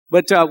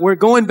But we're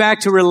going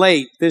back to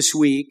relate this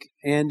week.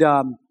 And,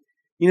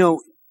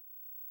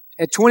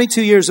 at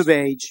 22 years of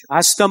age,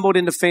 I stumbled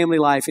into family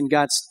life and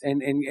got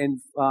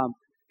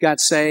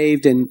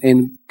saved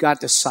and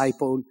got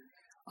discipled.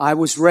 I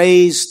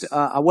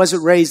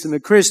wasn't raised in a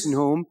Christian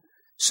home,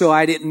 so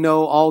I didn't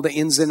know all the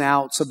ins and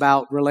outs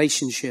about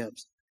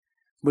relationships.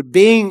 But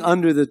being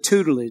under the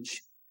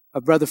tutelage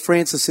of Brother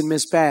Francis and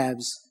Miss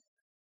Babs,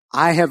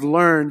 I have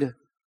learned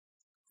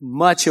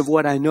much of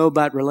what I know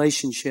about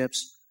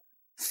relationships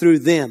through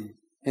them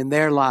and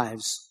their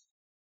lives.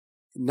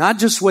 Not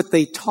just what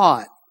they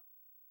taught,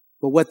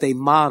 but what they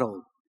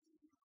modeled.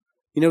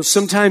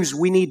 Sometimes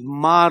we need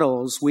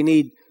models. We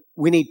need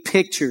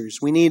pictures.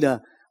 We need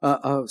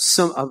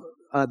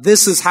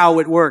this is how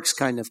it works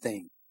kind of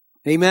thing.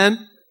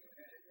 Amen?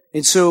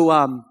 And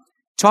so,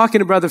 talking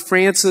to Brother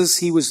Francis,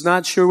 he was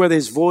not sure whether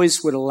his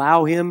voice would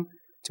allow him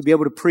to be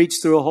able to preach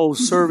through a whole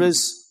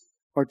service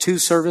or two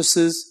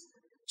services.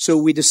 So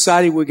we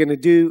decided we're going to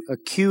do a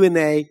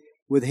Q&A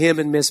with him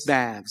and Miss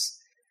Babs.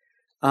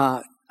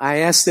 I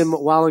asked them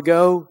a while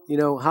ago,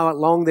 how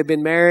long they've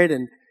been married,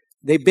 and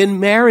they've been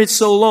married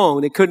so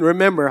long they couldn't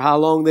remember how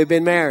long they've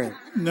been married.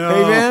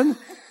 No. Amen?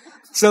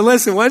 So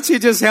listen, why don't you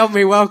just help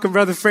me welcome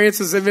Brother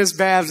Francis and Miss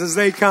Babs as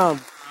they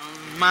come.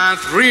 My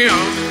thrill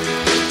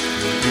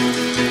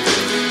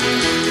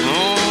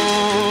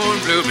on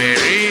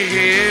Blueberry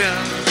Hill,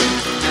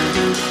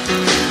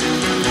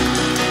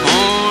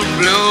 on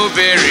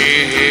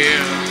Blueberry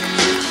Hill.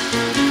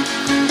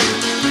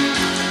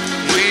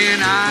 When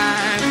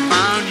I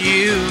found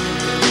you,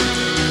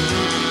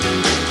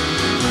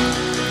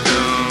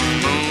 the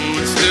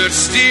moon stood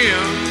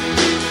still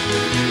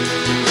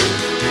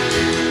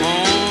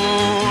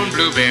on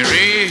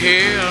Blueberry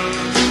Hill.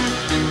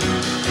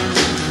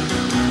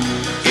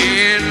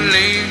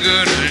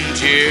 Lingered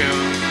until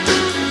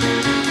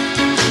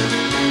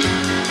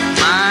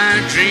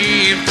my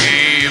dream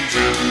came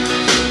true.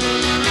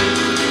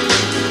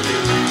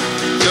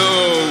 The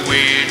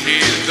wind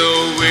in the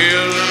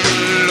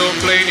willow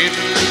played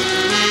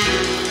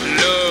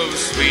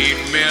love's sweet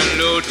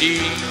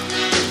melody,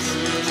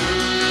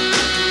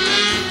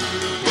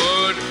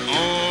 but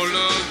all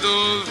of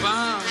those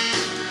vows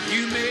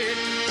you made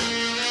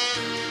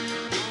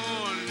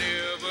are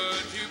never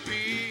to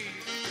be.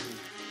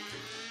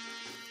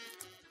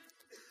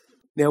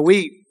 Now,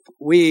 we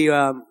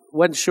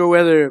wasn't sure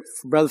whether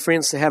for Brother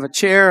Francis to have a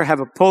chair,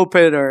 have a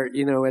pulpit, or,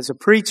 as a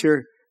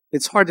preacher,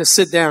 it's hard to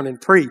sit down and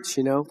preach,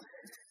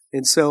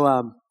 And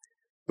so,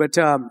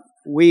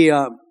 we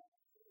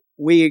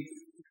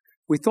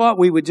thought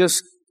we would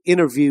just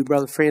interview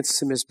Brother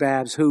Francis and Miss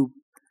Babs, who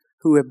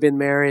have been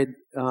married.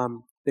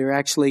 They're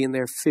actually in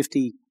their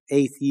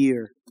 58th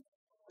year.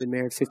 Been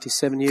married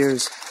 57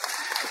 years.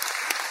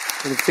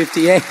 And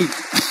 58.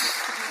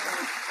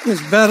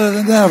 It's better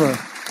than ever.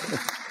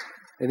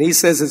 And he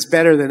says it's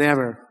better than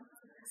ever.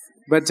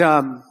 But,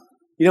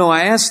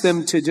 I asked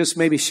them to just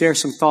maybe share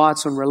some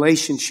thoughts on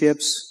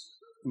relationships,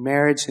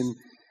 marriage. And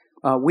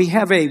we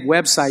have a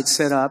website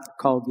set up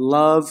called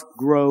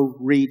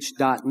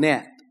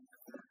lovegrowreach.net.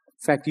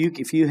 In fact,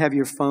 if you have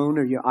your phone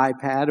or your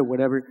iPad or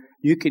whatever,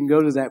 you can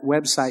go to that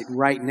website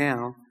right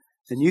now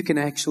and you can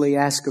actually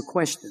ask a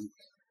question.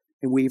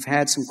 And we've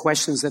had some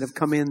questions that have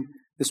come in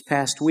this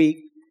past week.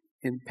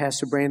 And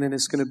Pastor Brandon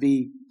is going to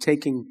be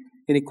taking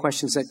any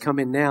questions that come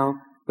in now.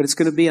 But it's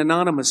going to be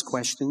anonymous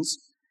questions,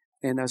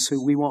 and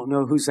so we won't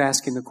know who's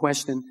asking the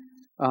question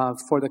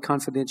for the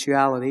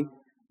confidentiality.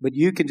 But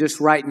you can just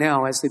right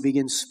now, as they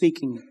begin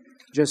speaking,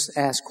 just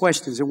ask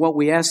questions. And what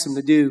we ask them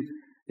to do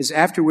is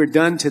after we're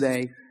done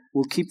today,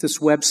 we'll keep this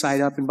website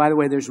up. And by the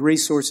way, there's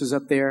resources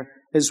up there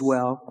as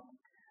well.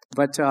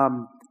 But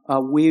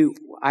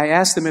I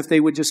asked them if they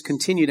would just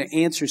continue to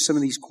answer some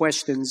of these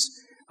questions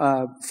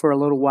for a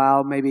little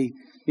while, maybe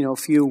a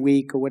few a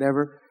week or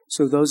whatever.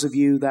 So those of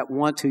you that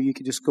want to, you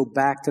can just go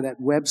back to that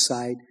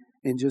website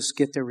and just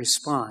get their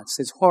response.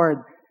 It's hard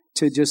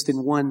to just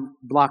in one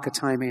block of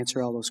time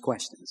answer all those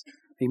questions.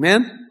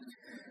 Amen?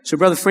 So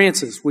Brother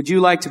Francis, would you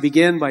like to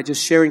begin by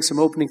just sharing some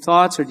opening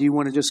thoughts, or do you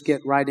want to just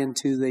get right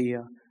into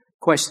the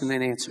question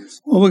and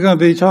answers? Well, we're going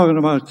to be talking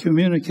about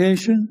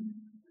communication,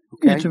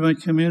 Okay.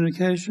 Intimate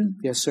communication.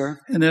 Yes, sir.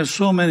 And there's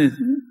so many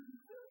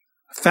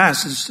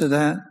facets to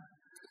that,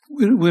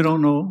 we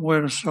don't know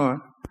where to start.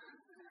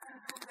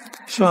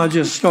 So I'll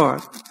just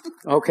start.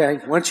 Okay.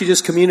 Why don't you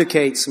just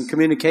communicate some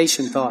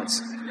communication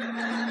thoughts?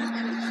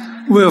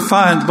 We'll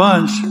find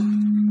bunch.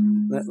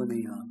 Let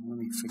me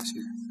fix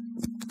it.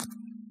 There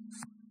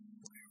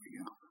we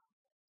go.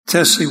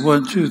 Testing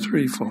 1, 2,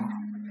 3, 4.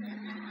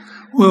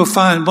 We'll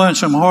find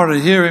bunch. I'm hard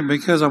of hearing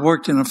because I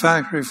worked in a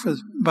factory for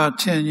about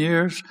 10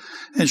 years,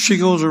 and she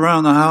goes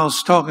around the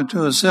house talking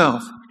to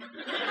herself.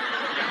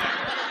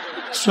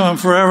 So I'm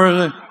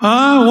forever,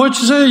 what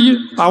you say?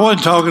 I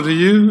wasn't talking to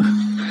you.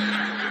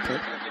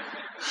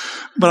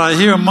 But I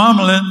hear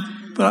mumbling,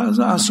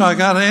 so I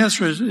got to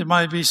answer it. It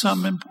might be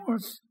something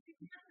important.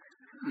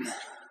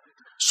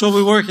 So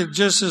we working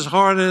just as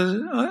hard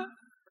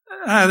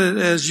at it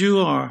as you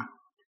are.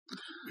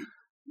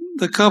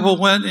 the couple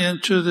went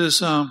into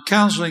this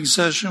counseling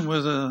session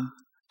with a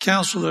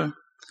counselor,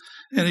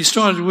 and he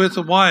started with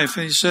the wife,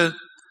 and he said,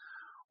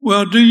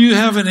 well, do you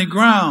have any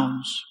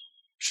grounds?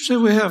 She said,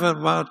 we have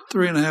about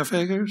 3.5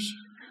 acres.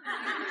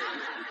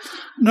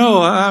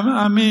 No,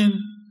 I mean,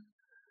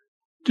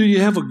 do you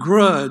have a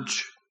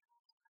grudge?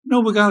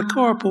 No, we got a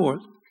carport.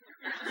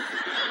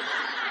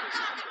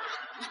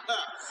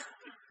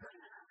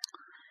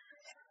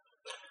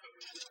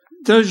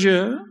 Does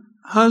your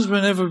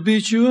husband ever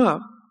beat you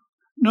up?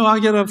 No, I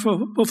get up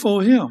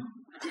before him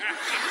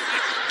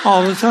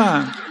all the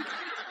time.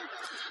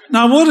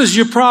 Now, what is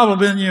your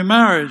problem in your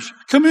marriage?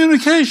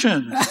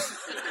 Communication.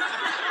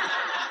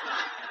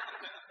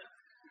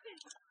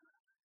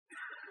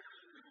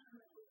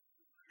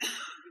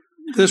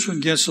 This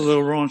one gets a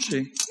little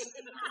raunchy.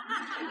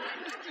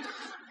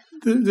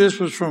 This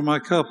was from my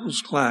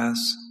couples class.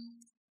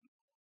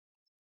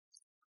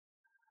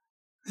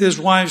 His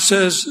wife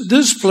says,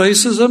 this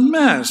place is a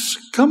mess.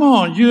 Come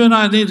on, you and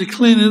I need to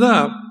clean it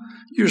up.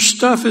 Your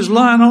stuff is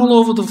lying all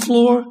over the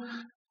floor,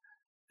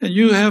 and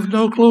you have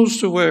no clothes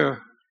to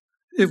wear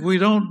if we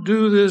don't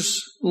do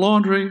this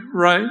laundry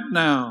right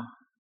now.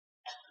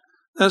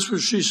 That's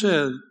what she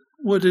said.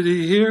 What did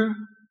he hear?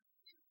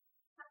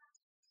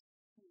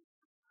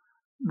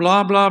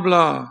 Blah, blah,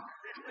 blah.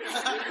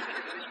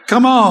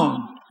 Come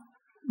on.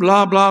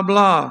 Blah, blah,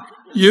 blah.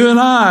 You and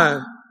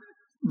I.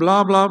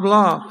 Blah, blah,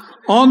 blah.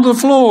 On the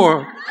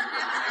floor.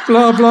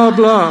 Blah, blah,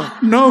 blah.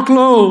 No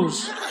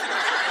clothes.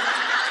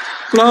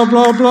 Blah,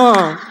 blah,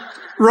 blah.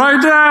 Right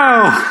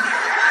now.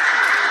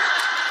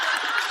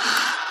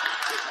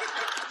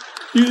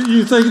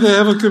 You think they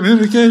have a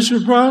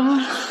communication problem?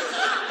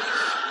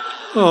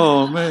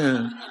 Oh,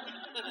 man.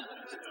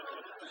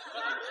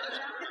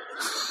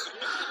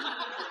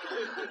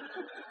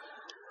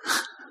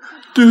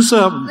 Do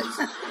something.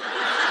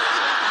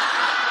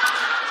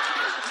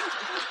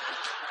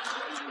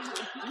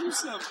 Do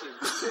something.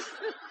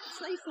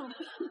 Say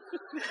something.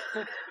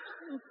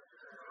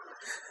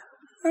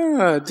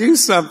 Do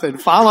something.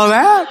 Follow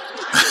that.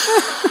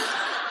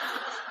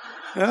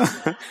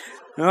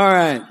 All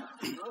right.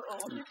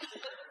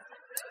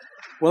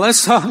 Well,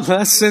 let's talk.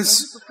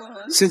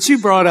 Since you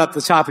brought up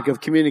the topic of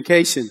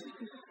communication,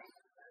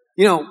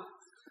 you know,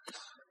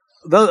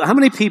 how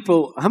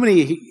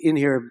many in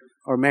here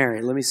are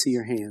married? Let me see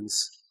your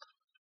hands.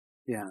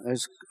 Yeah,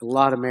 there's a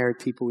lot of married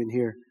people in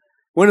here.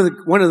 One of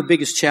the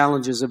biggest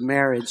challenges of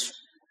marriage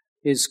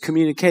is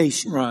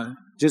communication. Right.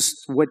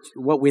 Just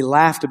what we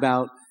laughed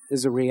about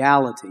is a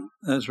reality.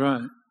 That's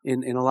right.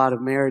 In a lot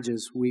of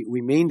marriages,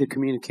 we mean to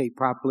communicate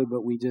properly,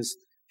 but we just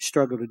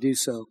struggle to do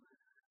so.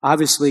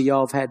 Obviously,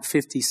 y'all have had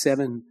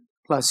 57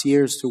 plus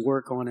years to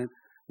work on it.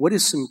 What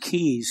is some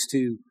keys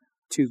to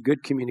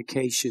good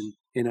communication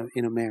in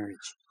a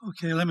marriage?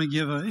 Okay, let me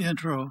give an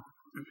intro.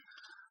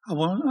 I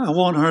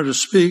want her to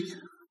speak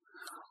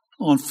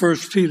on 1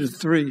 Peter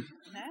 3.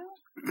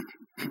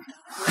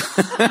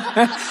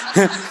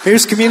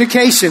 Here's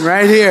communication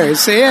right here.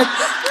 See it?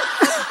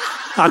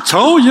 I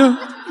told you.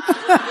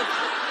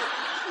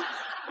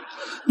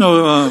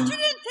 No, You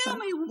didn't tell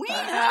me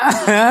when.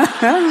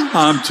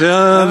 I'm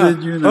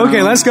telling you now.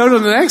 Okay, let's go to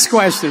the next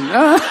question.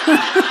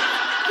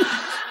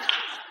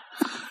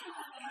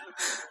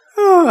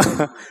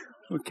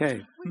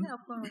 Okay. We have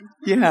fun.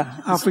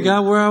 Yeah. I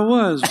forgot where I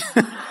was.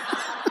 1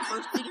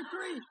 Peter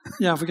 3.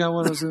 Yeah, I forgot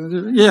what I was going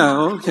to do. Yeah,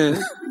 okay.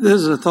 This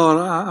is a thought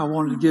I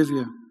wanted to give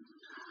you.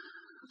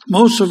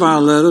 Most of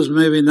our letters,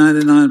 maybe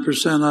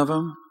 99% of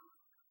them,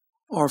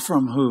 are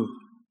from who?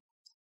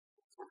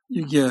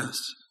 You guess.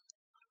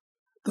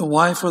 The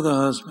wife or the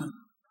husband?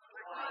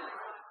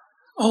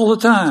 All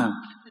the time.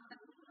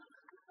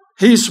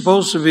 He's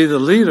supposed to be the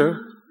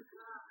leader.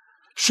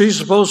 She's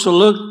supposed to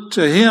look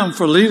to him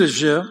for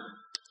leadership.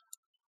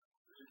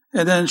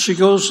 And then she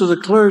goes to the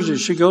clergy.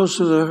 She goes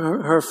to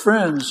her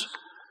friends.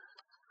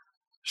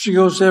 She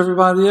goes to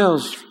everybody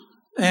else,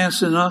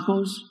 aunts and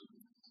uncles.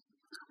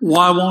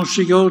 Why won't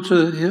she go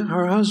to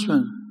her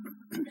husband?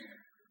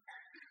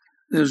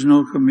 There's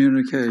no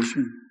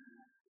communication.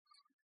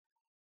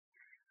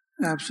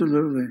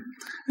 Absolutely.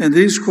 And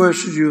these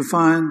questions you'll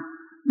find,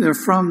 they're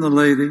from the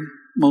lady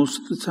most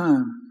of the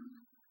time.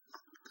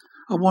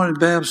 I wanted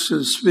Babs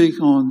to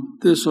speak on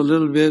this a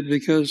little bit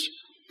because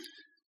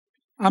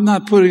I'm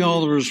not putting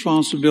all the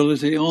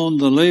responsibility on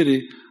the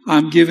lady.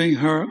 I'm giving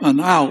her an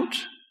out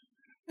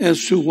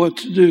as to what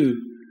to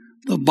do.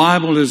 The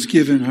Bible has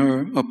given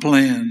her a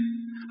plan.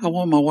 I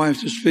want my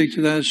wife to speak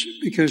to that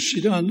because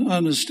she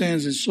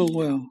understands it so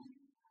well.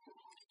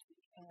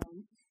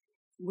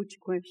 Which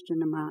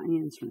question am I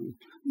answering?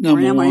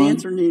 Number or am one. I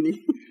answering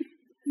any?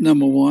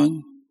 Number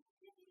one.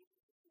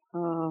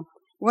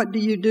 What do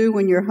you do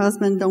when your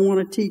husband don't want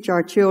to teach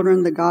our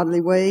children the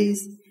godly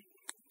ways?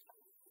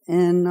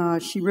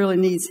 And she really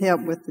needs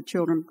help with the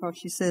children because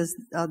she says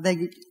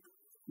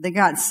they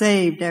got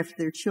saved after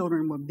their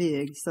children were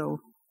big. So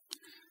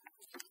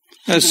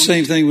That's the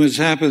same thing that's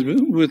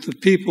happened with the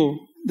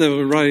people that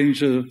were writing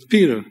to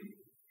Peter.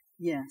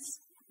 yes.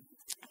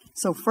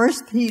 So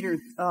 1 Peter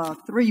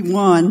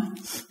 3:1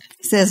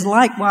 says,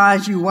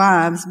 "Likewise, you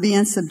wives, be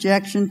in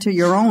subjection to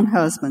your own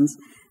husbands,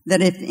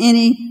 that if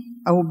any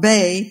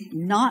obey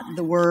not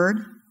the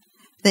word,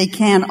 they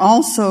can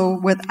also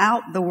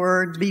without the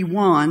word be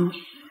won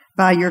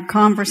by your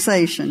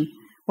conversation,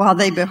 while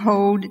they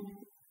behold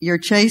your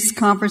chaste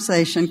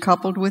conversation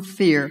coupled with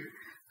fear,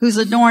 whose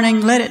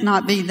adorning, let it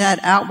not be that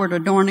outward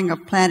adorning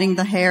of plaiting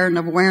the hair and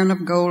of wearing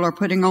of gold or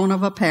putting on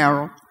of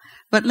apparel,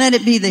 but let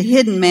it be the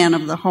hidden man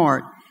of the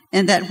heart,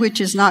 and that which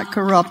is not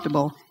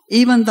corruptible,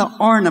 even the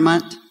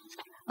ornament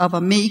of a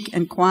meek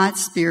and quiet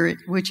spirit,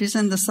 which is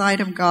in the sight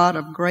of God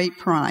of great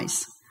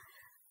price."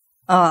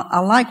 I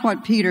like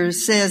what Peter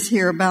says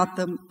here about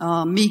the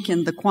meek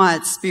and the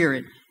quiet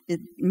spirit.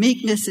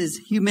 Meekness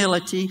is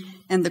humility,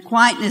 and the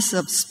quietness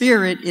of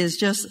spirit is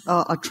just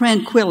a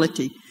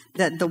tranquility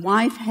that the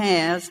wife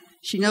has.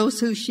 She knows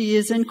who she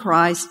is in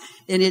Christ.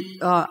 And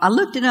I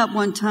looked it up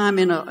one time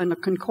in a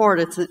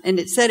concordance, and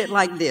it said it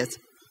like this: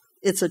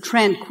 it's a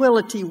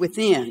tranquility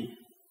within,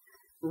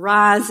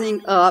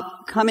 rising up,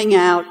 coming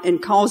out,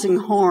 and causing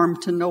harm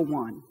to no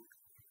one.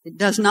 It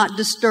does not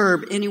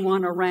disturb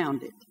anyone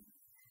around it.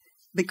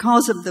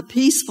 Because of the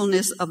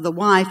peacefulness of the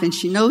wife, and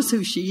she knows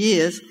who she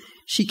is,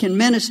 she can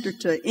minister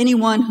to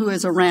anyone who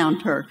is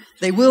around her.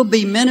 They will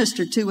be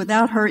ministered to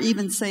without her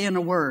even saying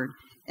a word.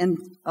 And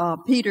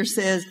Peter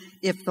says,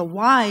 if the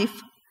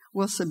wife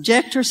will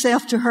subject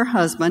herself to her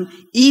husband,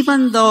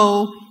 even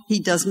though he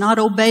does not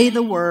obey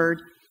the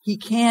word, he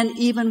can,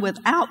 even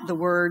without the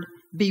word,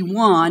 be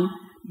won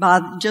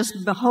by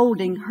just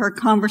beholding her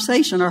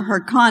conversation or her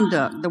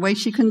conduct, the way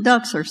she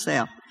conducts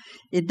herself.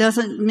 It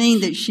doesn't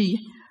mean that she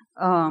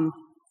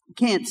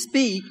can't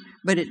speak,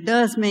 but it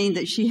does mean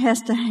that she has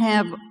to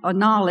have a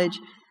knowledge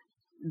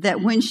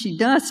that when she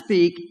does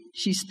speak,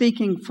 she's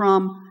speaking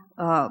from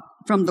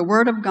the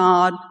Word of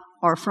God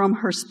or from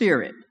her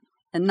spirit,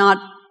 and not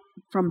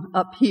from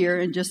up here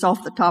and just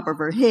off the top of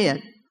her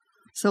head.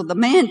 So the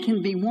man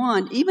can be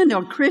won, even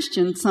though a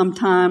Christian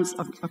sometimes,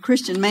 a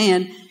Christian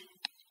man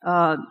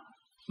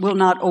will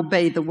not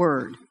obey the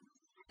Word.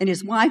 And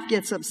his wife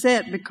gets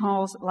upset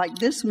because, like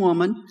this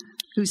woman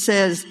who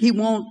says he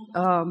won't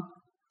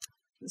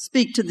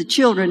speak to the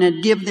children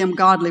and give them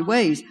godly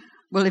ways.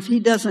 Well, if he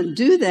doesn't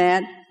do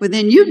that, well,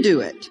 then you do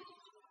it.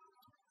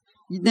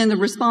 Then the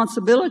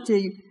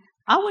responsibility,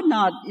 I would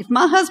not, if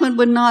my husband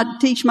would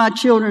not teach my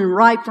children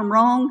right from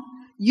wrong,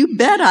 you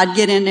bet I'd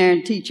get in there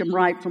and teach them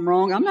right from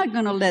wrong. I'm not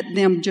going to let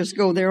them just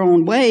go their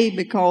own way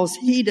because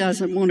he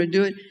doesn't want to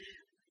do it.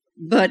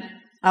 But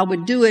I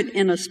would do it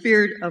in a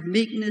spirit of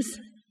meekness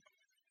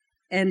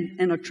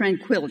and a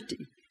tranquility.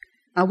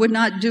 I would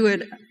not do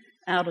it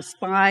out of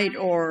spite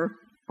or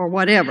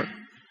whatever,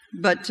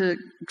 but to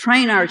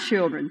train our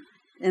children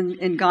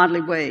in godly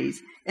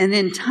ways. And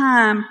in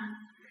time,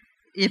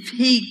 if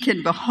he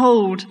can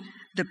behold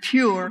the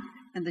pure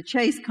and the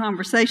chaste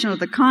conversation or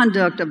the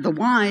conduct of the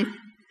wife,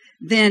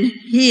 then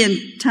he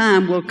in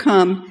time will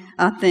come,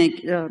 I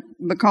think,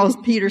 because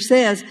Peter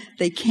says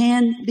they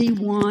can be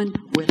won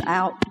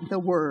without the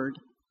word.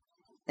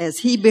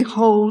 As he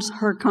beholds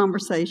her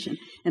conversation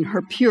and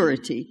her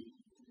purity,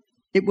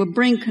 it will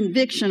bring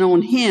conviction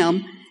on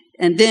him,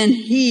 and then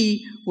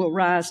he will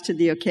rise to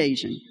the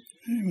occasion.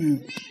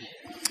 Amen.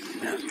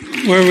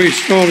 Where we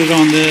started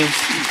on this,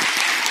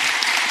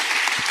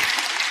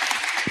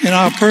 in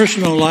our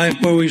personal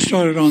life, where we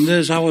started on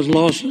this, I was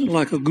lost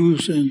like a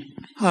goose in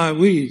high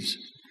weeds.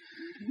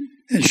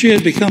 And she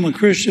had become a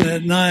Christian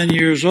at 9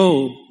 years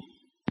old.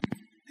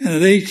 And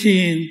at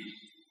 18,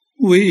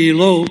 we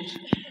eloped,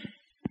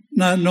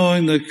 not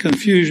knowing the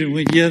confusion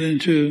we'd get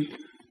into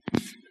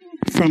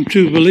from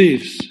two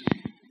beliefs.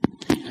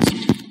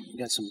 You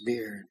got some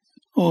beer.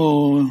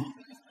 Oh,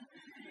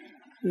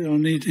 you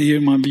don't need to hear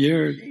my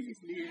beard.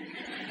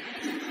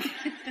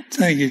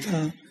 Thank you,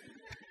 Tom.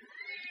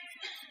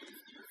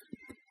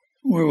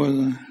 Where was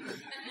I?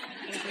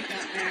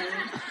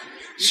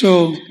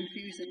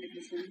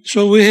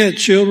 So we had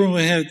children.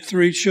 We had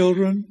 3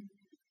 children.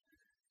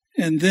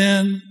 And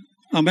then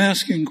I'm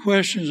asking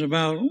questions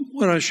about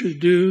what I should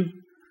do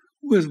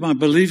with my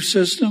belief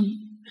system.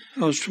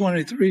 I was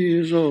 23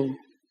 years old.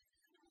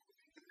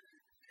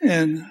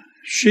 And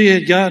she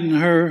had gotten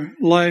her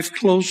life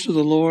close to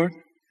the Lord,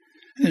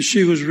 and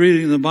she was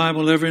reading the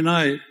Bible every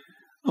night,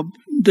 a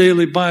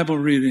daily Bible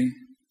reading.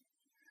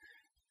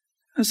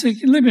 I said,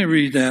 let me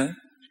read that.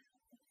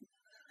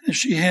 And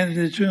she handed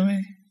it to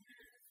me.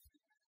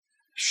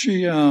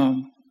 She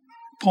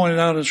pointed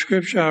out a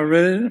scripture. I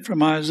read it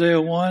from Isaiah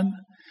 1,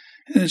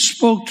 and it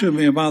spoke to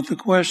me about the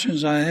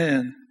questions I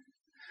had.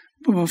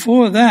 But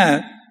before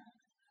that,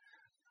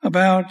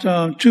 about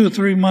 2 or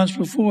 3 months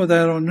before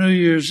that, on New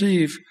Year's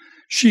Eve,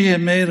 she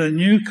had made a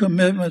new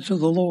commitment to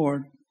the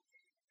Lord.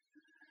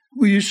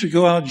 We used to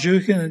go out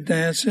juking and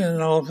dancing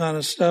and all kind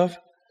of stuff.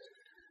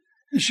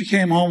 And she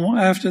came home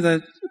after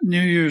that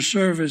New Year's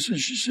service and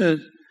she said,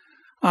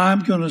 I'm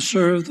going to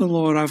serve the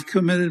Lord. I've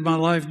committed my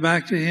life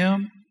back to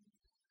Him.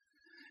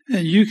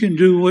 And you can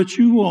do what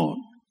you want.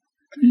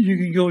 You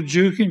can go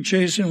juking,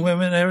 chasing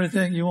women,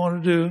 everything you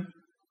want to do.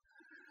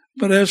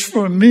 But as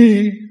for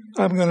me,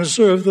 I'm going to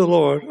serve the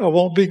Lord. I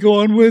won't be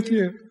going with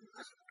you.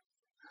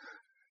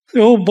 The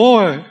old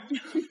boy.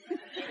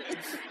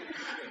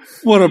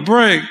 What a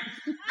break.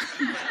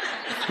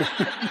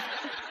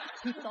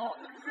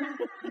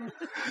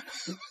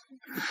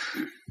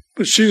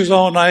 But she was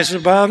all nice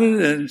about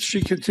it, and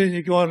she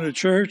continued going to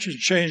church and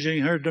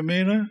changing her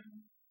demeanor.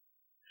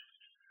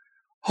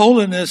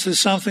 Holiness is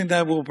something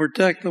that will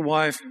protect the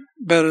wife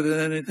better than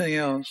anything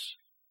else.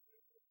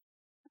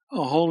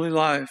 A holy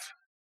life.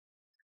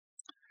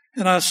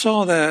 And I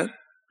saw that,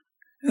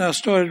 and I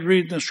started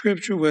reading the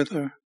scripture with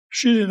her.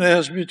 She didn't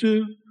ask me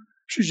to.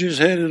 She just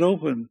had it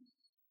open.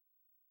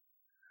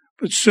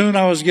 But soon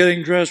I was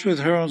getting dressed with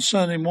her on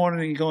Sunday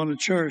morning and going to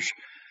church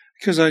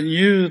because I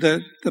knew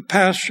that the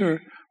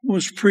pastor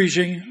was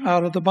preaching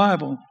out of the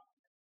Bible.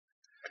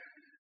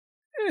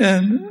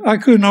 And I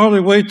couldn't hardly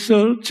wait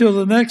till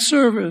the next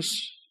service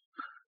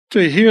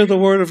to hear the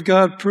Word of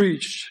God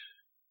preached.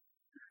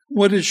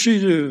 What did she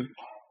do?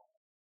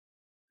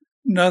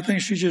 Nothing.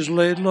 She just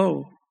laid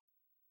low.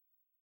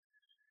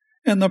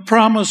 And the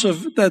promise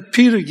that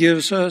Peter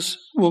gives us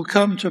will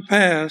come to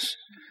pass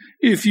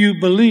if you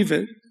believe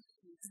it.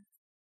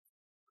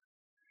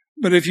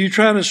 But if you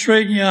try to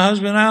straighten your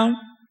husband out,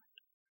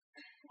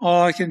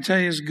 all I can tell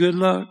you is good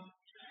luck.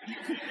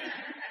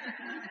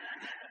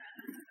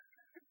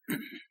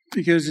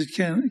 Because it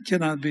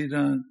cannot be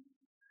done.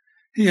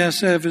 He has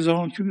to have his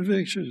own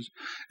convictions.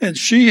 And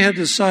she had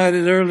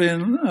decided early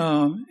in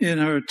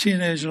her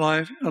teenage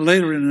life,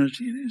 later in her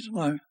teenage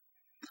life,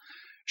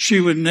 she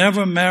would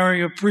never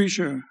marry a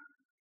preacher.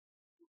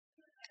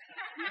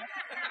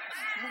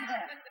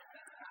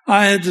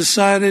 I had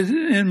decided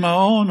in my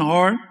own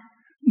heart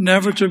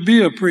never to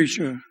be a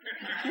preacher.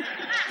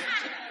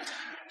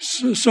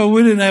 So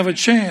we didn't have a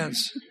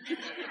chance.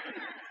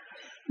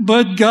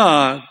 But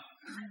God,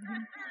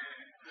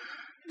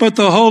 but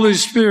the Holy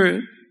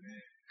Spirit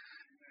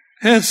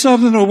had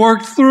something to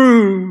work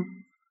through.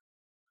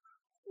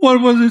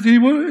 What was it he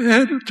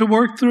had to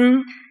work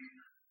through?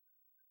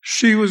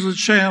 She was a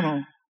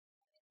channel,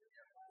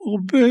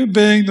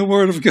 obeying the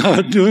Word of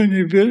God, doing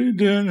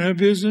her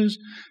business,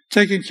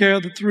 taking care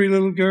of the 3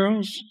 little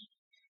girls,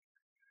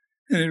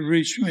 and it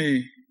reached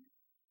me.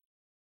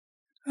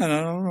 And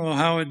I don't know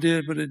how it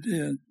did, but it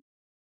did.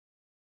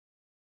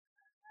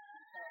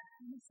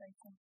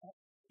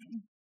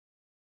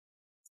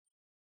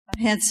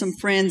 I had some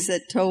friends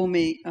that told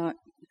me,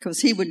 because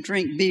he would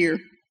drink beer.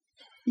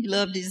 He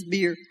loved his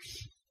beer.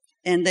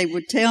 And they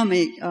would tell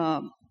me,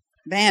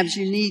 Babs,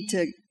 you need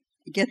to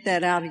get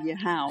that out of your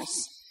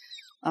house.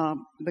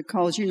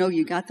 Because,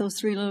 you got those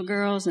 3 little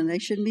girls and they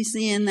shouldn't be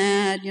seeing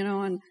that,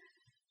 And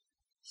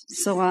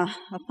so I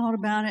thought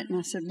about it and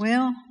I said,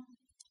 well,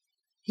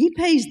 he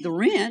pays the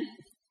rent.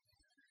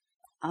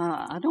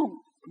 I don't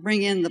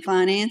bring in the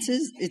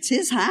finances. It's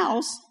his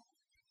house.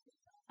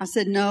 I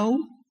said,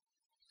 no,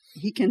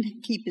 he can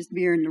keep his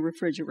beer in the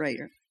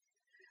refrigerator.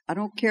 I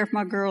don't care if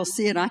my girls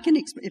see it.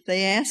 If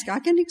they ask, I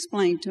can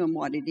explain to them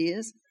what it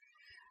is.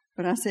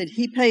 But I said,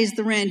 he pays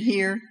the rent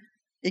here.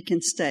 It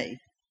can stay.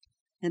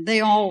 And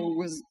they all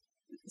was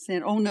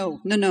saying, oh, no,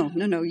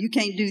 you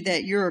can't do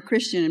that. You're a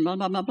Christian and blah,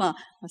 blah, blah, blah.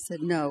 I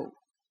said, no,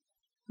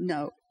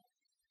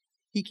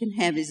 he can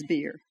have his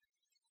beer.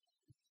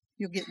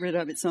 You'll get rid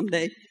of it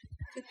someday.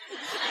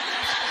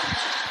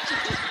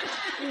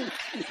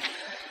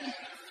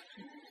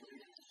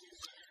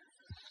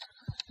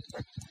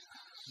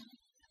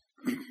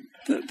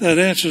 That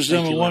answers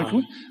number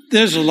one.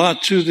 There's a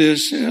lot to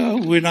this.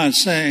 We're not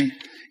saying.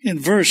 In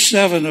verse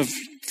 7 of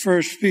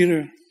 1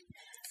 Peter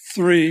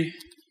 3,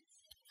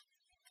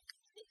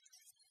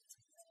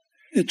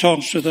 it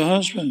talks to the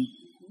husband.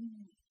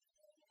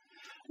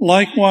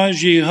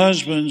 Likewise, ye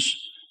husbands,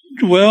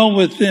 dwell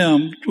with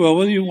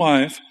your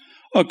wife,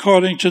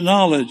 according to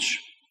knowledge,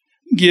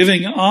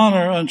 giving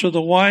honor unto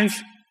the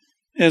wife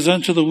as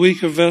unto the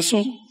weaker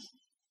vessel,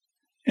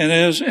 and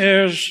as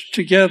heirs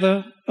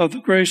together of the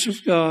grace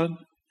of God,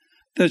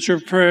 that your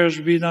prayers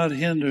be not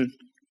hindered.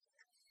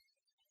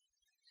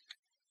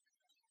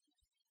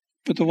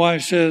 But the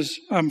wife says,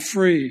 I'm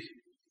free.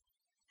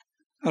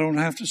 I don't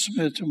have to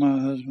submit to my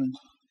husband.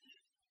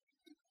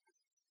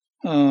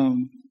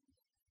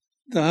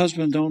 The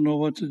husband don't know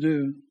what to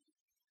do.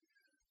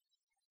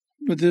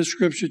 But this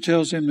scripture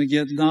tells him to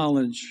get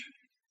knowledge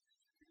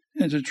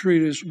and to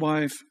treat his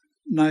wife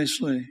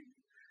nicely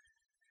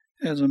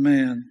as a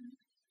man.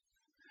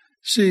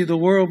 See, the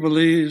world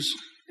believes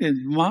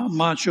in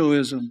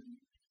machoism.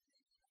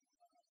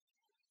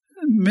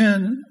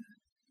 Men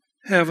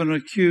have an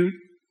acute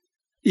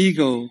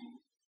ego,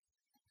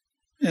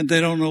 and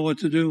they don't know what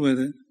to do with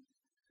it.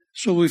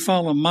 So we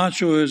follow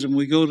machoism.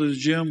 We go to the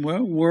gym,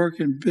 work,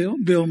 and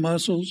build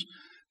muscles,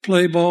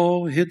 play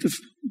ball, hit the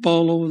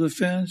ball over the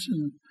fence,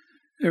 and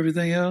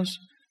everything else.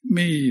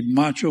 Me,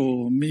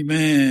 macho, me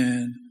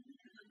man.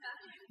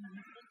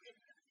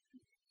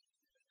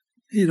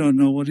 He don't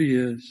know what he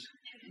is.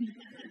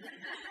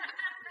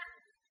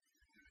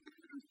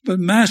 But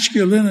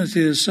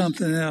masculinity is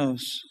something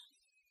else.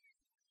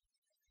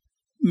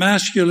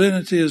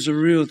 Masculinity is a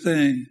real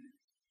thing.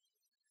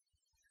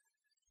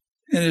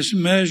 And it's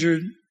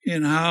measured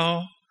in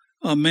how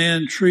a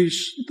man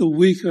treats the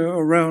weaker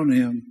around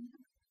him,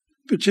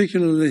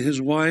 particularly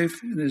his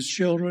wife and his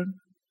children,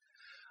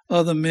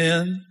 other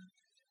men,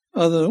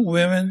 other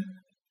women.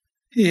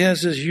 He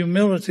has this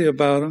humility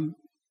about him,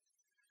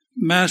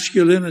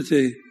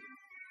 masculinity.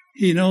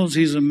 He knows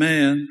he's a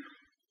man,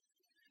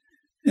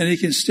 and he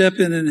can step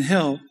in and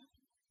help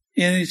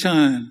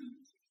anytime.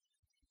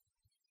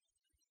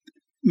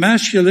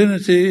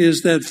 Masculinity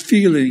is that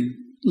feeling.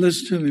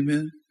 Listen to me,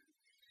 man.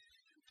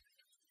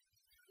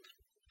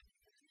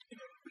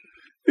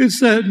 It's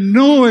that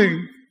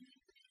knowing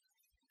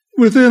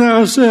within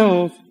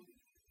ourselves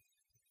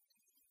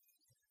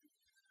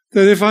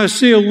that if I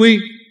see a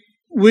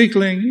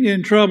weakling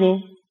in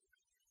trouble,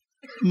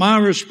 my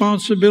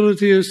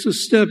responsibility is to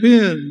step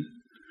in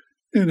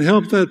and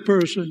help that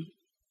person.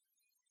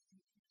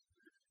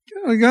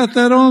 I got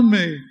that on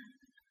me.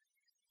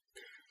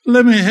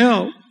 Let me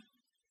help.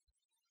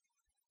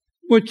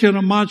 What can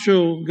a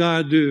macho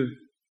guy do?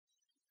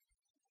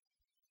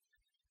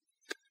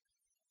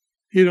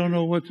 He don't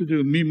know what to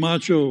do. Me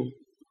macho.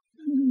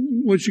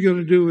 What you going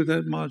to do with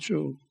that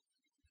macho?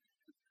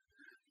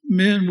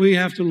 Men, we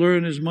have to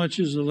learn as much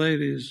as the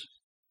ladies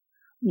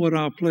what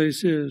our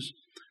place is,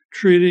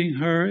 treating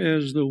her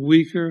as the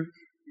weaker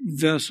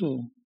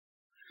vessel.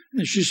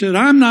 And she said,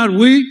 I'm not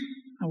weak.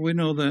 And we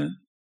know that.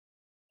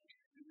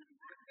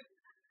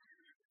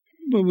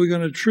 But we're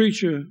going to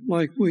treat you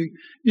like weak.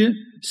 Yeah,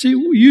 see,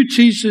 you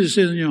teach this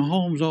in your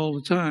homes all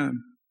the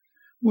time.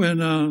 When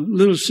a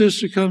little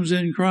sister comes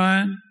in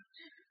crying,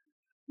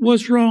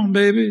 what's wrong,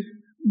 baby?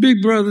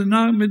 Big brother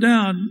knocked me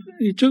down.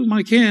 He took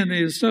my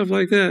candy and stuff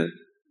like that.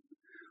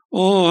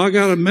 Oh, I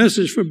got a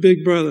message for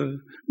big brother.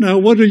 Now,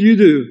 what do?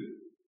 You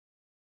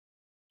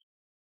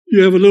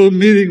have a little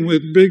meeting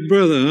with big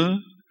brother, huh?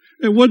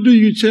 And what do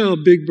you tell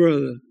big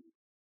brother?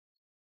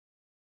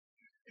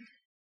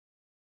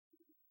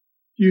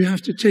 You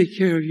have to take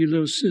care of your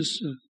little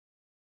sister.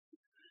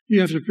 You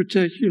have to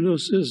protect your little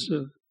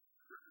sister.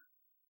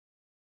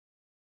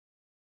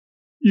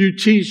 You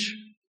teach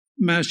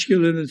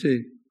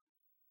masculinity.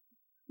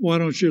 Why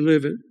don't you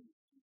live it?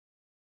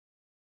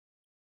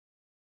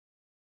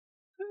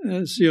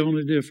 That's the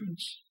only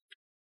difference.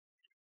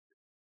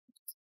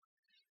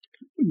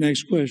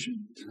 Next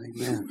question.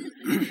 Amen.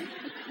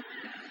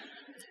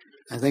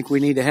 I think we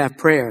need to have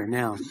prayer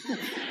now.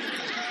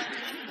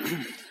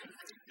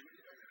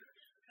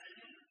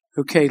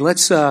 Okay,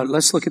 let's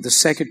look at the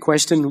second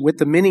question. With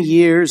the many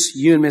years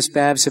you and Miss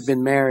Babs have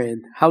been married,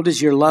 how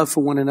does your love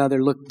for one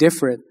another look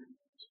different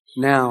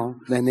now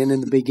than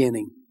in the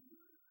beginning?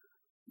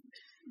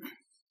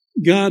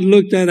 God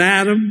looked at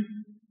Adam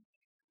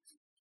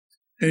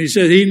and he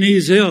said he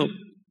needs help.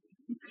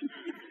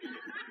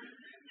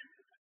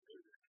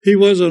 He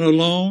wasn't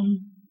alone.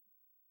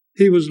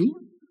 He was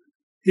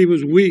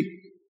weak.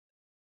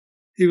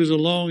 He was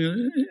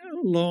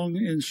alone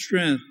in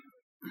strength.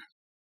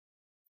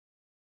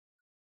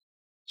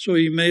 So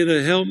he made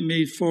a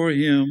helpmeet for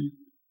him,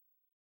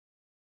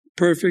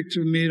 perfect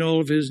to meet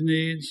all of his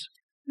needs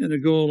and to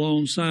go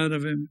alongside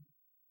of him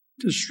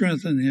to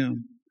strengthen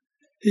him.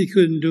 He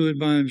couldn't do it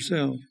by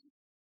himself.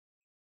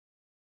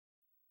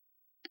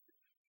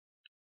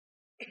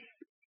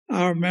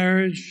 Our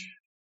marriage,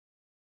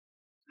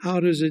 how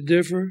does it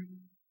differ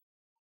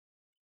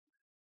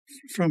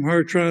from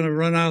her trying to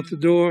run out the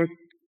door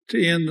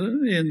to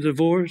end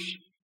divorce?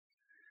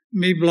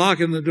 Me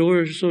blocking the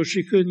door so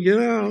she couldn't get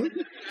out.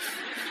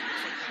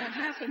 What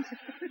happened?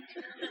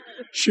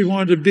 She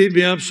wanted to beat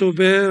me up so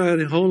bad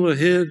I'd hold her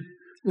head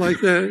like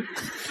that,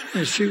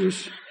 and she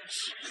was...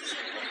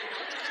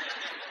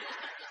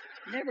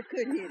 Never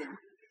could hit him.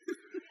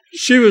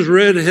 She was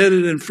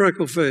red-headed and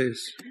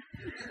freckle-faced,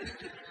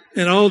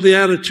 and all the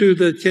attitude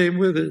that came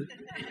with it.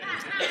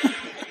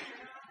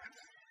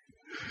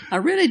 I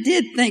really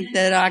did think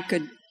that I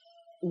could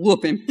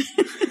whoop him.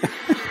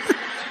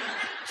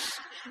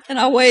 And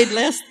I weighed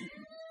less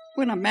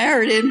when I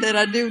married him than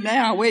I do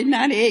now. I weighed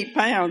 98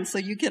 pounds, so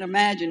you can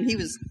imagine he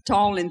was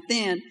tall and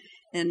thin,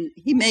 and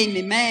he made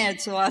me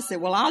mad, so I said,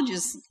 well, I'll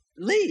just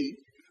leave.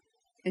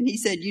 And he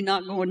said, you're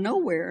not going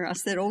nowhere. I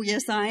said, oh,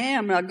 yes, I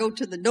am. And I go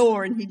to the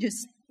door, and he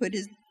just put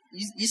his,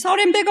 you saw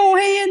them big old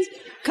hands?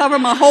 Cover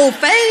my whole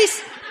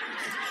face.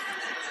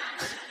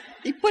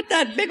 He put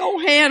that big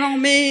old hand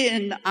on me,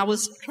 and I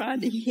was trying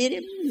to hit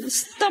him in the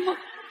stomach.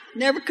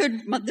 Never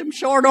could, them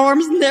short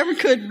arms never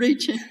could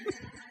reach him.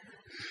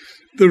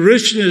 The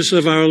richness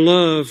of our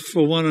love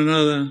for one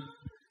another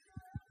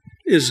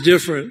is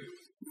different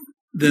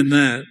than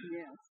that.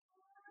 Yes.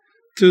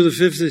 Through the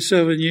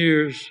 57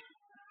 years,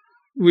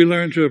 we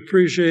learn to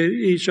appreciate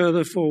each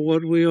other for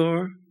what we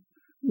are,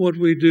 what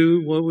we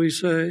do, what we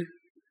say.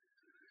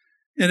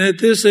 And at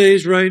this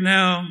age right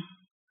now,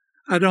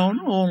 I don't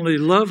only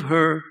love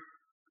her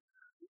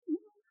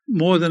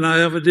more than I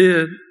ever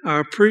did, I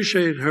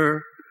appreciate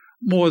her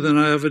more than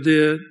I ever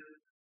did.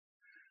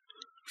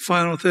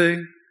 Final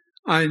thing,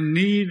 I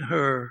need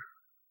her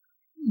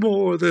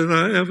more than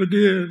I ever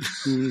did.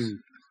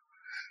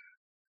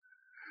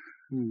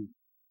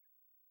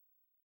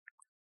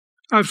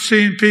 I've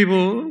seen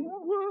people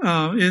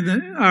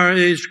in our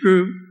age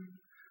group,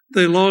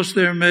 they lost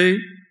their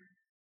mate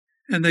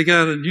and they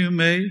got a new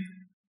mate.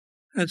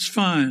 That's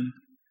fine.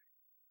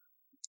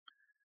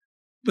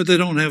 But they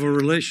don't have a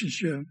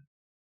relationship.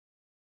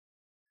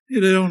 They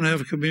don't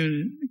have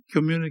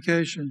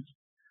communication.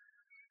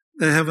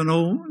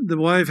 The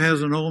wife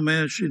has an old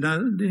man she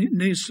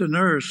needs to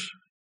nurse,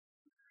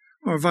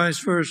 or vice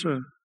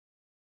versa.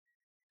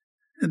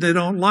 And they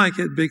don't like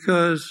it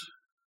because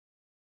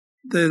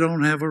they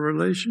don't have a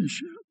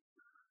relationship.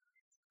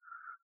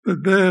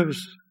 But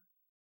Bev's,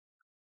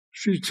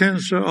 she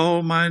tends to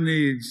all my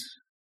needs.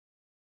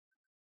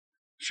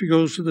 She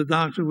goes to the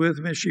doctor with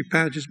me. She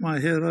patches my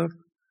head up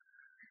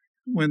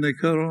when they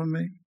cut on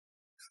me.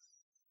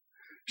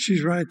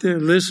 She's right there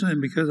listening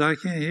because I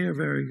can't hear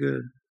very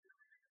good.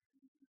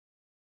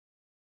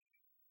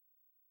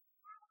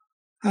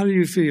 How do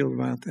you feel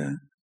about that?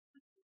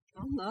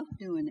 I love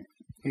doing it.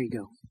 Here you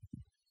go.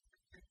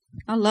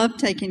 I love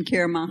taking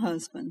care of my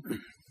husband.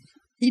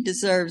 He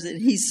deserves it.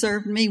 He's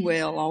served me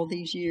well all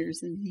these years,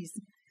 and he's...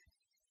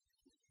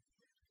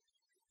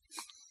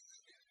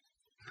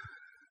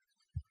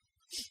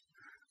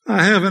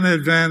 I have an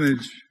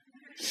advantage.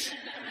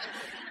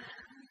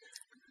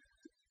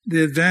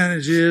 The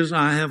advantage is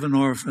I have an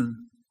orphan.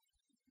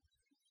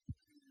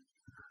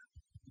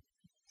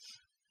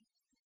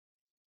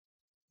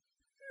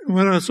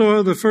 When I saw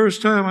her the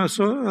first time, I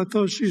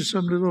thought she was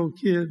some little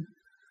kid,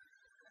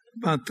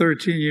 about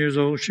 13 years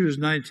old. She was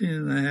 19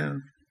 and a half.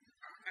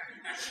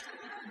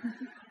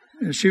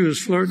 And she was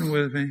flirting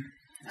with me.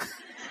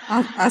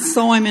 I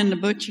saw him in the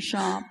butcher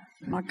shop.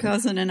 My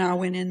cousin and I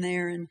went in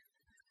there, and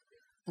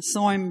I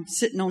saw him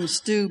sitting on the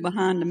stool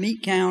behind the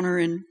meat counter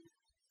and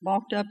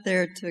walked up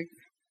there to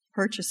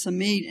purchase some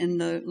meat,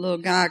 and the little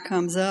guy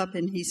comes up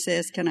and he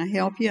says, "Can I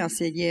help you?" I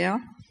said, "Yeah."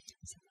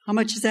 "How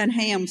much is that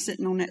ham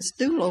sitting on that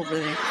stool over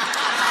there?"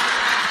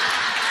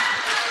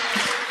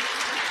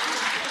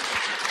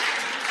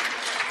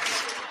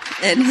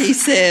 And he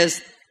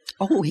says,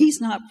 "Oh,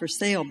 he's not for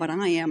sale, but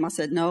I am." I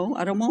said, "No,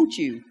 I don't want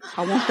you.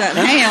 I want that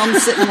ham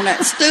sitting on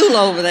that stool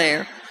over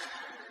there."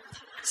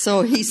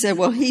 So he said,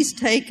 "Well, he's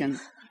taken."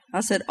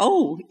 I said,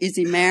 "Oh, is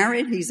he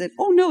married?" He said,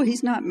 "Oh, no,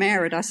 he's not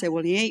married." I said,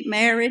 "Well, he ain't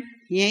married.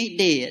 He ain't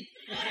dead.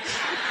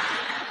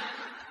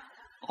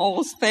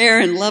 All's fair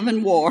in love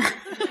and war."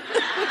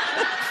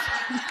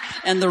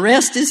 And the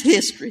rest is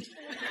history.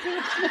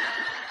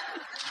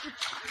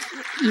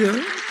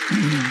 Yeah.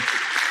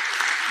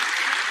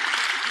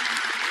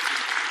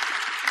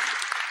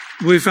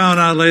 We found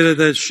out later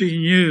that she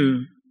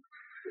knew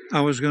I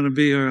was going to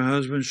be her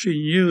husband. She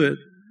knew it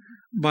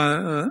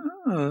by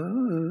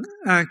an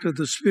act of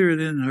the Spirit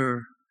in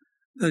her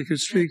that could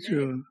speak to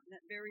her.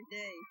 That very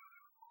day.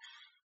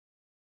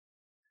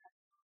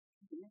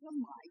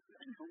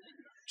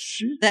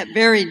 That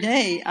very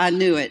day, I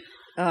knew it.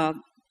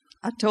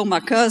 I told my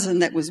cousin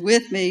that was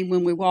with me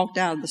when we walked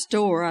out of the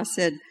store, I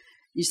said,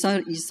 you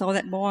saw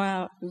that boy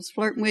I was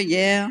flirting with?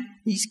 Yeah,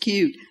 he's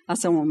cute. I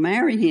said, "Well,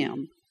 marry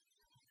him."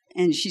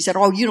 And she said,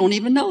 "Oh, you don't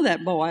even know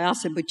that boy." I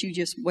said, "But you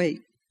just wait."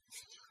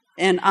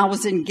 And I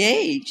was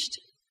engaged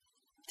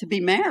to be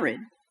married.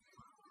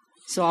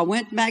 So I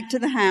went back to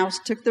the house,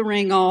 took the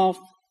ring off,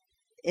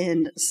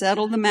 and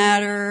settled the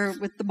matter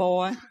with the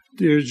boy.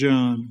 Dear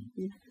John.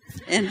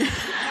 And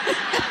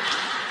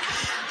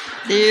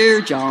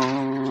 "Dear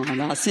John,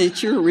 I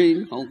sent your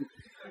ring home."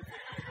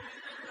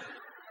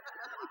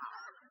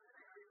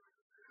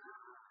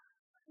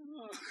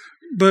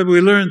 But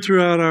we learned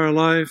throughout our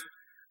life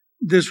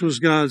this was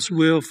God's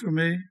will for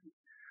me.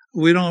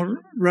 We don't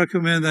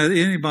recommend that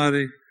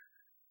anybody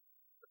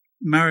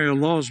marry a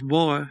lost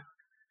boy.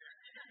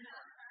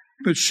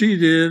 But she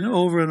did,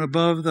 over and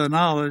above the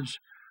knowledge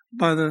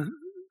by the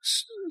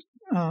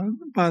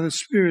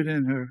Spirit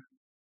in her.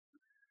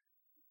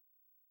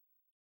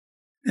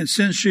 And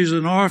since she's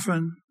an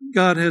orphan,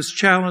 God has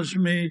challenged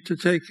me to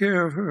take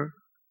care of her.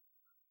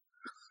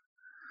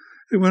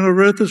 And when I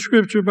read the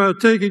scripture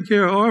about taking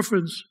care of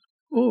orphans,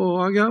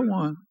 I got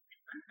one.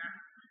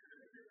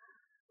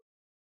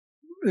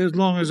 As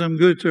long as I'm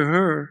good to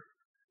her,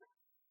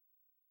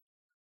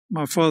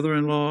 my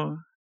father-in-law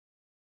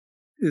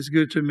is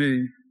good to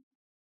me.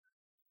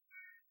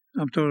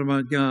 I'm talking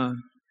about God.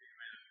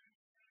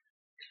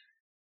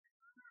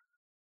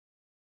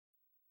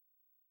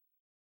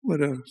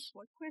 What else?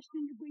 What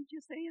question did we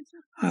just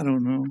answer? I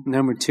don't know.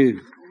 Number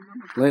 2.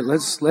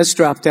 Let's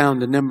drop down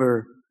to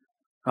number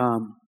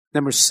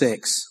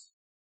 6.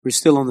 We're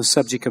still on the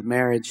subject of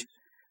marriage.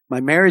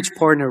 My marriage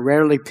partner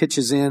rarely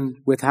pitches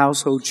in with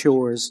household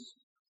chores,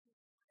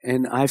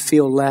 and I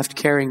feel left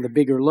carrying the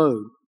bigger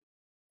load.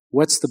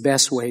 What's the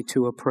best way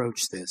to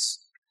approach this?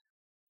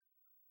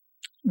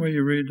 Where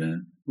you read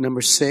that?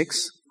 Number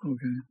 6.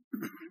 Okay.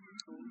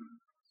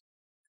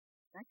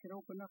 That could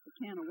open up a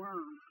can of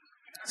worms.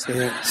 Say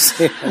that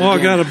again.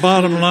 I got a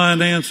bottom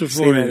line answer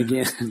for you. Say that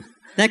again.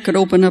 That could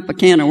open up a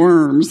can of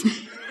worms.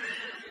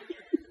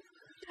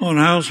 On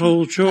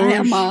household chores? I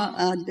have my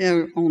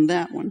idea on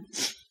that one.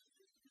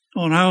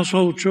 On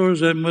household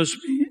chores, that must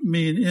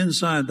mean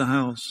inside the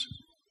house.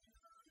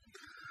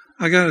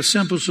 I got a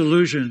simple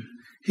solution.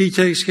 He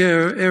takes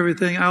care of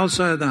everything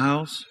outside the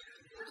house,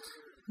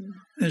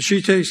 and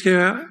she takes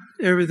care of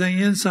everything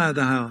inside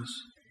the house.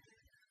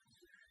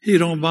 He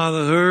don't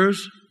bother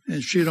hers,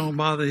 and she don't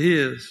bother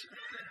his.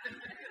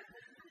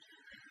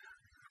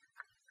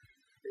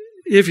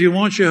 If you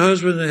want your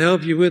husband to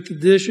help you with the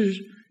dishes,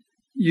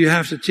 you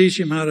have to teach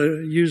him how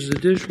to use the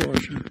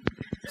dishwasher.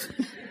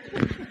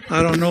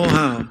 I don't know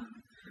how.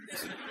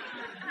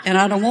 And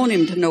I don't want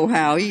him to know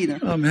how either.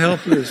 I'm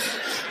helpless.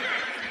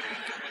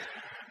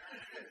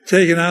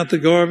 Taking out the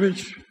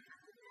garbage,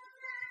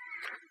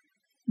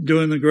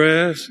 doing the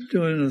grass,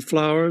 doing the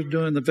flowers,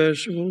 doing the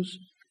vegetables.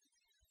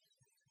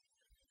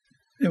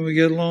 And we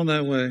get along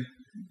that way.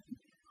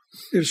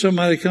 If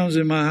somebody comes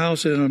in my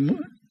house and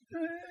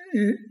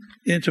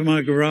into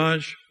my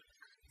garage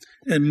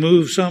and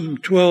moves something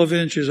 12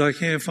 inches, I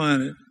can't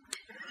find it.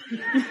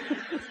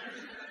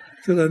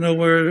 Because I know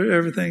where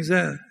everything's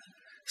at.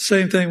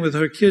 Same thing with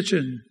her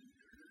kitchen.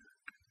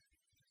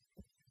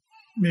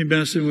 Me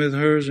messing with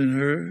hers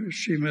and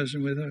she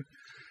messing with her.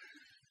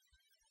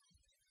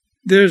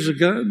 There's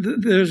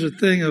a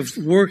thing of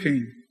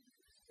working.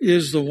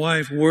 Is the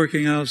wife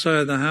working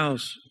outside the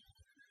house?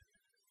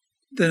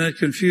 Then it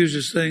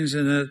confuses things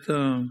and it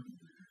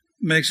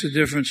makes a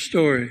different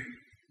story.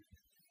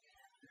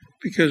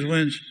 Because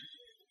when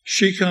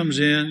she comes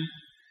in,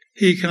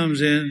 he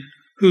comes in,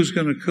 who's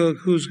going to cook,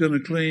 who's going to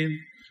clean,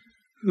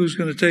 who's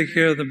going to take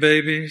care of the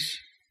babies?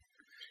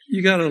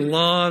 You got a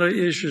lot of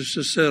issues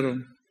to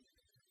settle.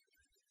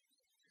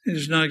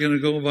 It's not going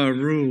to go by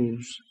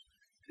rules.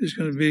 It's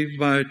going to be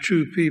by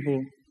two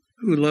people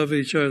who love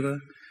each other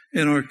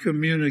and are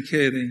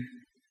communicating.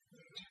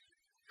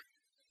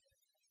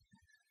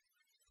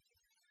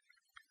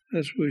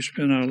 That's what we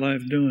spend our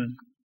life doing.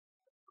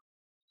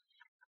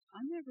 I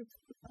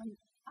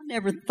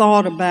never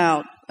thought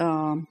about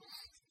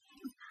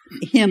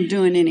him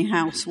doing any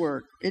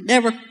housework. It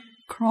never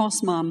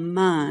crossed my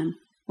mind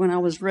when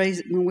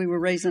we were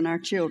raising our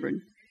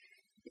children.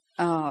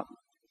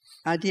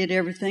 I did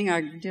everything.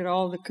 I did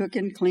all the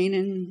cooking,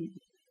 cleaning,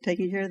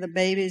 taking care of the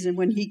babies. And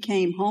when he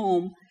came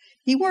home,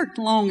 he worked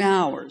long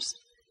hours.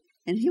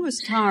 And he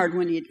was tired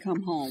when he'd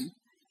come home.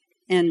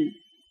 And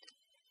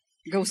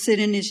go sit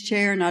in his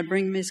chair and I'd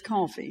bring him his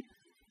coffee.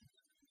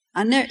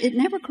 It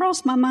never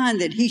crossed my mind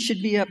that he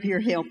should be up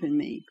here helping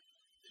me.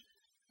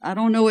 I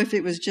don't know if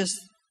it was just...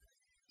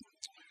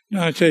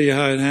 Now, I'll tell you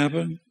how it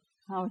happened.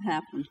 How it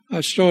happened.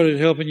 I started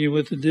helping you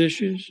with the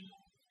dishes.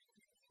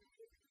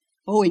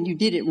 Oh, and you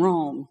did it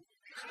wrong.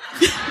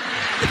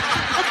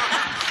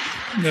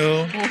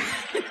 No.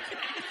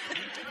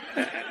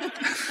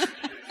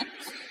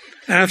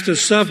 After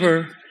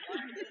supper,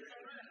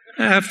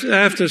 I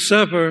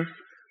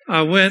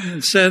went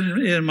and sat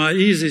in my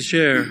easy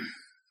chair.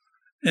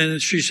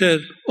 And she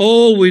said,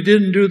 "Oh, we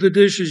didn't do the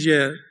dishes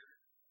yet."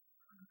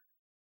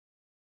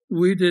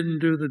 We didn't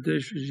do the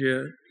dishes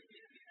yet.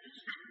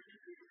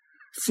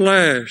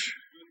 Flash.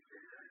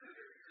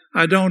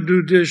 I don't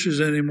do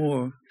dishes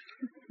anymore.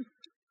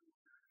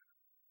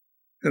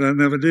 And I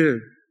never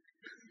did.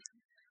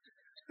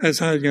 That's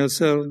how it got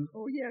settled.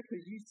 Oh, yeah,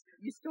 because you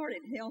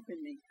started helping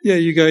me. Yeah,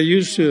 you got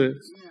used to it.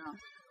 Yeah,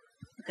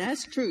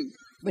 that's true.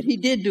 But he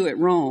did do it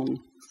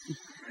wrong.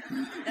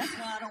 That's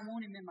why I don't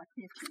want him in my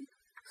kitchen.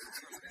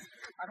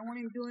 I don't want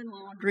him doing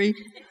laundry.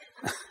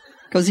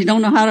 Because he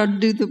don't know how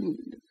to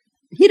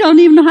he don't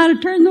even know how to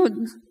turn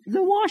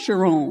the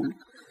washer on.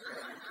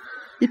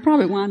 He'd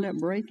probably wind up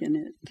breaking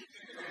it.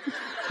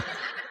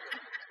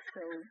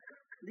 So,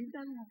 leave that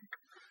alone.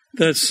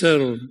 That's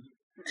settled.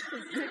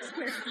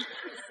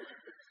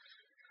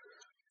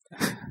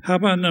 How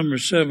about number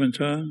 7,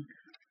 Tom?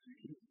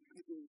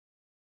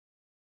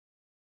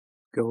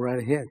 Go right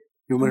ahead.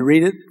 You want me to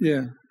read it?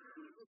 Yeah.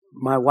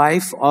 My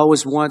wife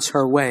always wants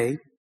her way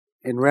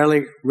and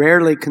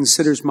rarely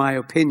considers my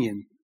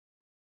opinion.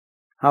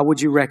 How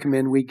would you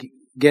recommend we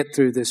get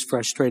through this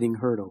frustrating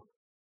hurdle?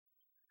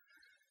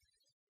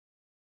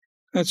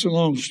 That's a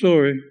long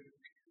story.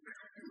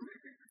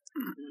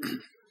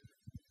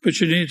 But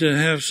you need to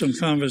have some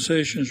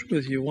conversations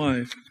with your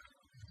wife.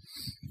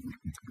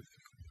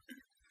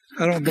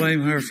 I don't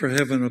blame her for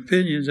having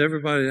opinions.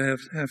 Everybody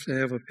have to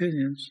have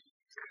opinions.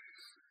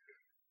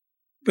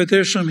 But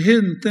there's some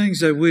hidden things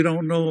that we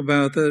don't know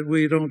about, that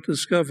we don't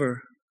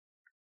discover.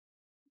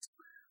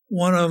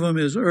 One of them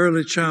is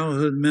early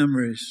childhood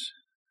memories.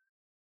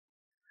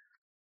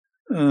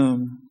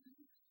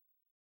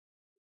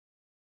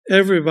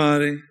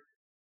 Everybody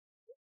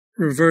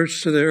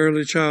reverts to their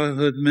early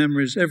childhood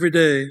memories every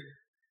day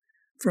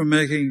from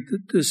making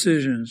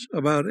decisions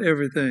about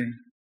everything.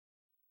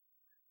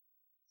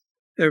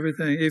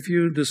 Everything. If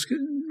you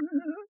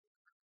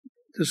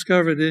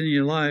discover it in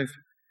your life,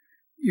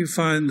 you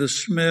find the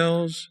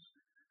smells,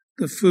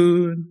 the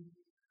food,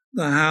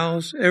 the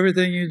house,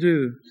 everything you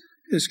do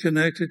is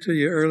connected to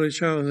your early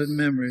childhood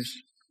memories.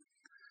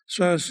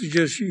 So I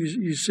suggest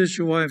you sit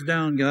your wife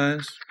down,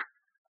 guys,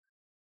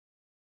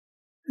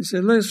 and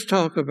say, let's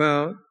talk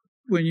about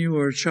when you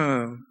were a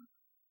child.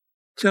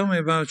 Tell me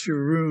about your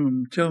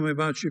room. Tell me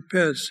about your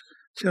pets.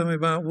 Tell me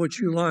about what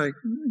you like,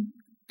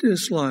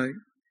 dislike.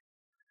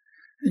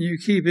 And you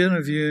keep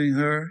interviewing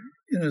her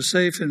in a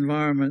safe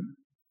environment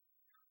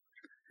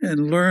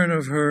and learn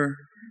of her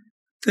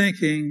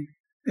thinking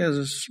as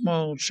a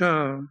small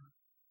child.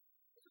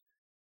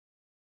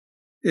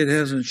 It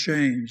hasn't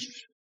changed.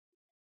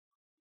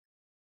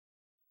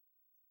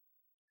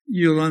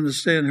 You'll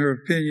understand her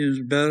opinions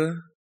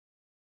better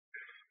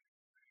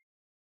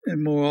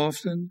and more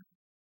often.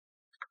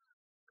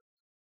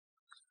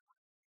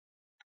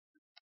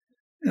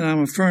 And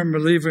I'm a firm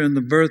believer in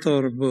the Birth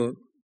Order book.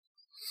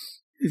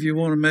 If you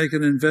want to make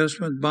an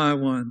investment, buy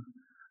one.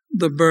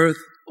 The Birth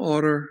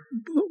Order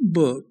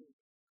book.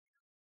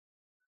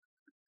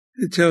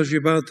 It tells you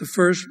about the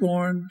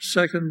firstborn,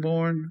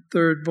 secondborn,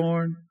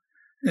 thirdborn,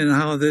 and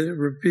how they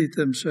repeat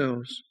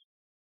themselves.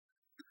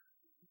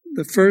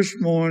 The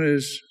firstborn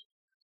is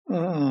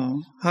a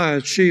high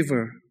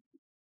achiever,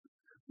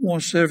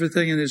 wants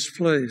everything in its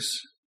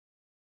place.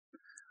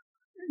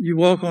 You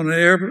walk on an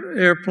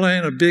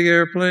airplane, a big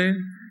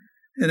airplane,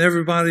 and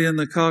everybody in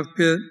the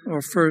cockpit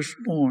are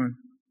firstborn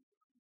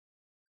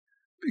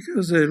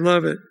because they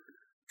love it,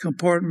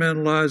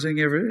 compartmentalizing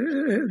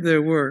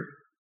their work.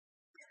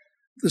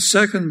 The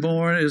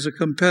secondborn is a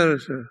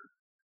competitor.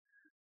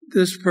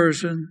 This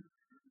person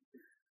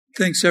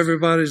thinks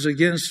everybody's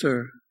against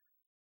her.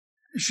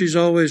 She's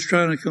always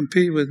trying to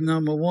compete with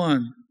number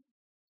one.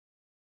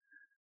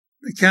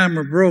 The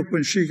camera broke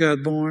when she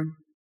got born.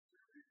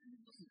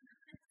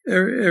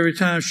 Every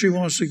time she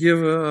wants to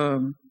give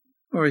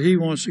or he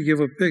wants to give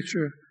a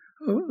picture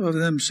of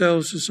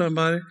themselves to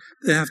somebody,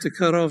 they have to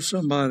cut off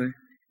somebody.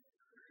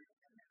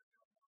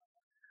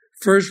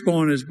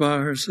 Firstborn is by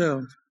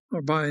herself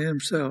or by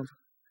himself.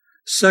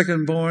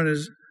 Secondborn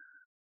is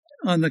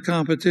under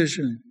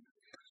competition.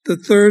 The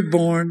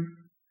thirdborn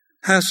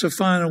has to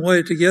find a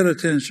way to get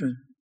attention.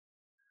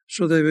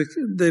 So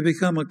they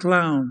become a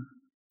clown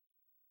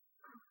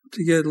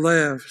to get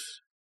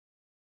laughs.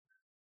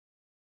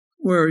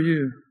 Where are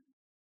you?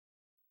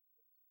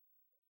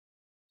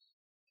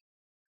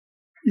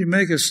 You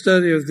make a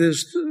study of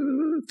this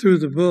through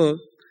the book,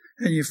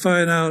 and you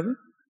find out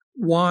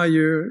why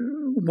your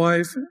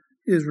wife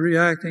is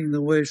reacting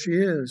the way she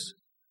is.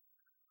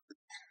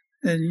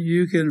 And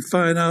you can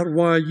find out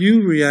why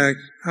you react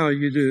how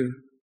you do.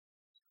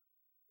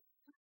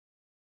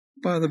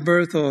 By the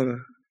birth order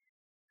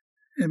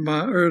and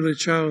by early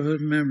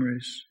childhood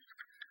memories.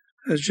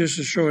 That's just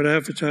a short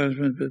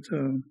advertisement, but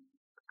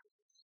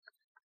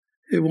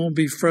it won't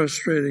be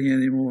frustrating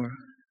anymore.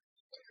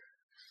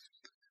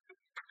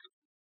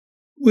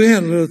 We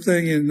had a little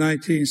thing in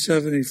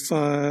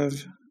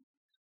 1975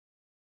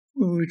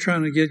 when we were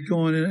trying to get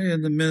going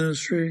in the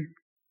ministry.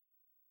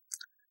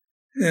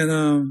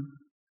 And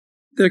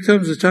there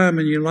comes a time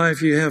in your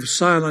life you have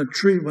silent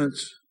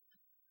treatments.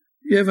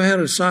 You ever had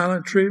a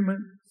silent treatment?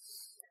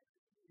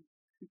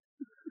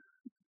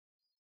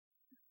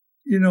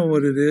 You know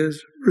what it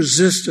is.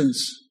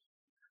 Resistance.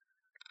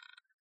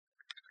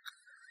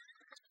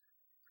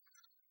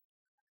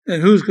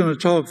 And who's going to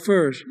talk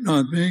first?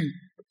 Not me.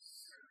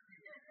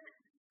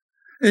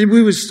 And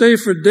we would stay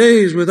for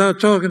days without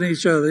talking to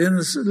each other,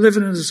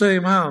 living in the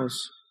same house.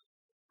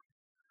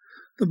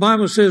 The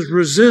Bible says,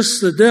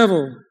 resist the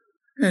devil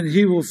and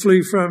he will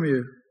flee from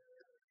you.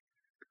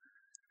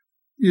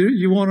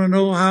 You want to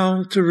know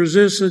how to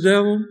resist the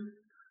devil?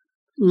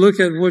 Look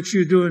at what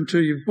you're doing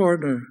to your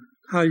partner,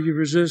 how you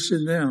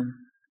resisting them.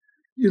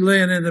 You're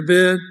laying in the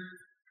bed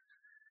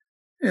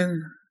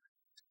and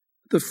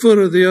the foot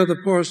of the other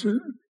person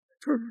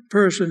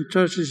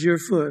touches your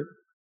foot.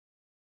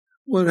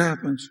 What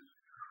happens?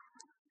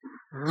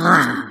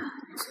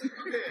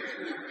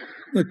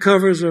 The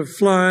covers are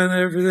flying,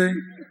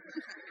 everything.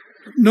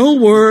 No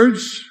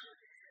words,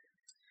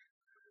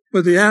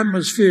 but the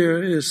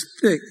atmosphere is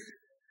thick.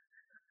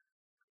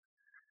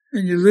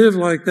 And you live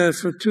like that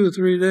for 2 or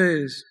 3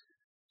 days.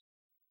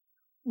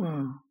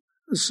 Wow.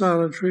 The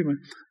silent treatment.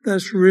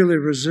 That's really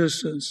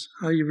resistance,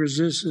 how you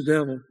resist the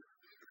devil.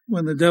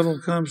 When the devil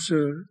comes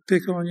to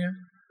pick on you,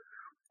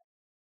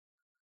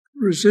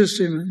 resist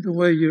him the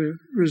way you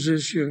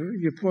resist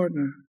your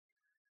partner.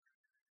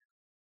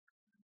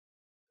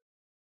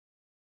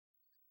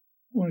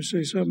 I want to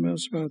say something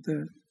else about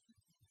that.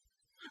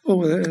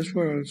 Oh, that's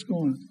where I was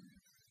going.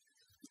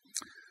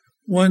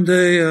 One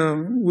day,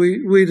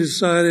 we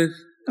decided,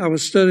 I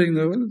was studying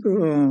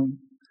the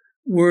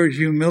word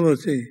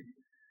humility,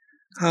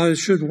 how it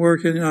should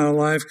work in our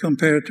life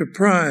compared to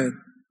pride.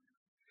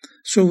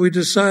 So we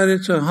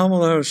decided to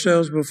humble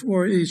ourselves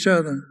before each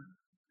other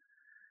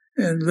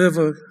and live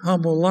a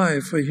humble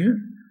life,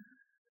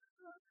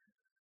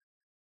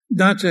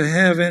 not to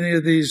have any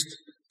of these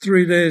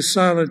 3 days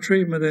silent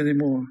treatment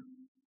anymore.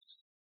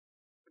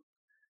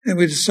 And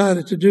we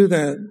decided to do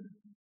that.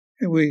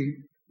 And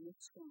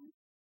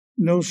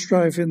no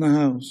strife in the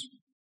house.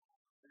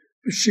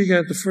 But she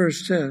got the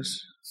first test.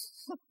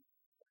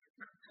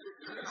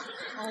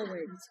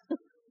 Always.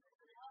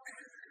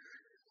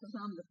 Because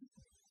I'm the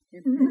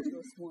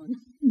impetuous one.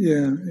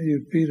 Yeah,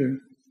 you Peter.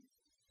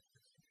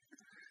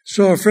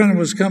 So a friend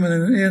was coming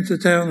into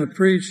town to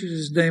preach.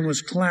 His name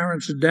was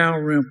Clarence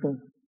Dalrymple,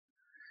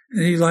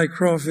 and he liked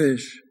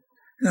crawfish.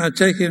 And I'd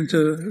take him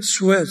to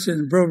Sweats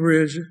in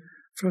Brobridge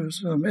for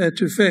some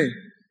etouffee.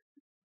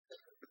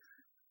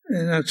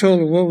 And I told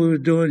her what we were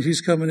doing.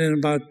 He's coming in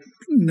about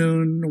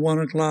noon, 1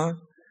 o'clock.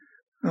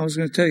 I was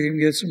going to take him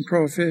and get some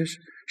crawfish.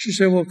 She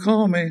said, well,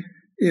 call me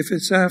if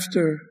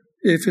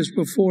it's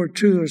before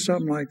 2 or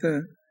something like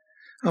that.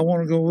 I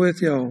want to go with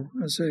y'all.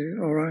 I say,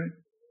 all right.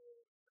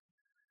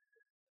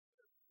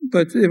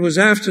 But it was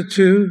after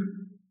 2,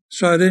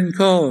 so I didn't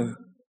call her.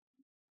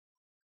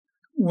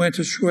 Went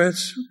to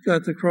Schwett's,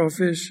 got the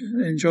crawfish,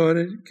 enjoyed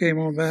it, came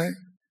on back,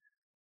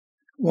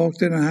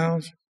 walked in the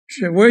house.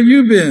 She said, where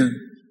you been?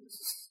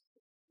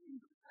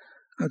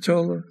 I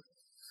told her,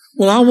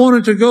 well, I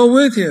wanted to go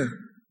with you.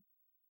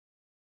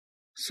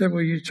 I said,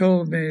 well, you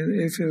told me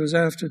if it was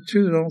after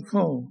 2, don't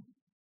call.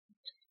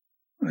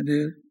 I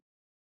did.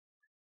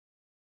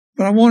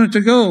 But I wanted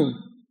to go.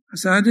 I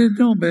said, I didn't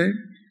know, babe.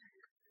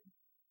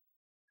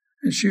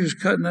 And she was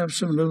cutting up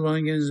some little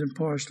onions and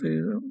parsley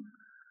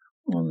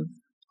on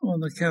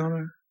the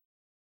counter.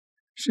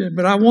 She said,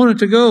 but I wanted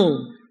to go.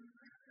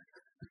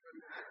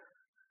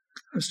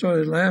 I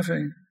started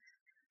laughing.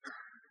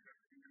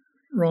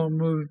 Wrong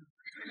mood.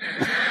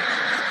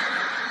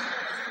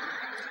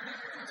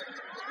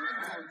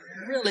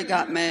 Really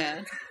got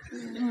mad.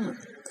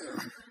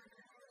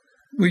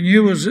 We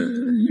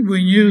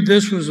knew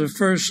this was the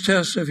first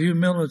test of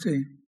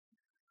humility.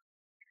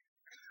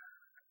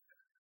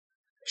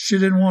 She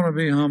didn't want to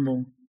be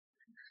humble.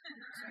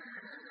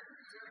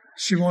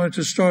 She wanted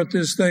to start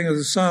this thing as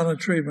a silent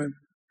treatment.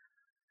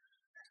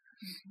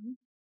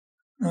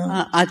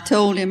 I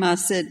told him, I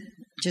said,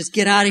 just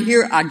get out of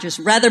here. I'd just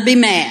rather be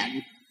mad.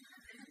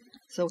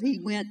 So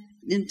he went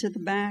into the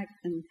back,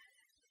 and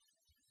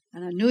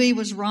I knew he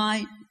was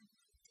right.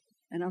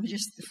 And I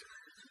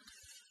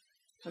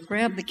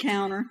grabbed the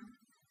counter,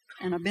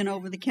 and I bent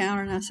over the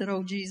counter, and I said,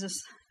 oh,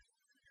 Jesus.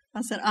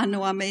 I said, I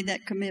know I made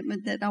that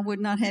commitment that I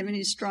would not have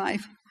any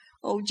strife.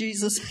 Oh,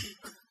 Jesus.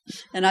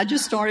 And I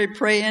just started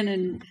praying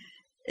and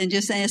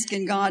just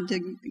asking God to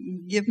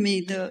give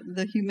me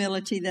the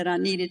humility that I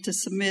needed to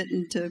submit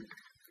and to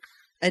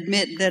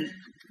admit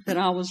that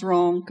I was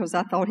wrong, because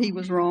I thought he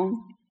was wrong.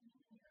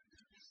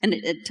 And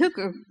it took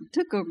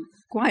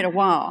quite a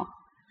while.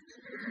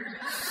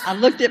 I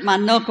looked at my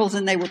knuckles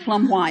and they were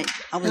plumb white.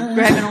 I was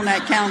grabbing on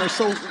that counter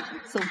so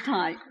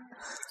tight.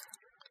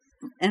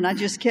 And I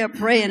just kept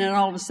praying, and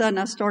all of a sudden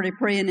I started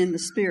praying in the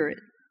Spirit.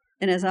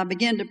 And as I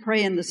began to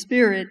pray in the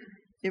Spirit,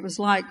 it was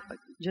like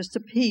just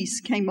a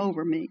peace came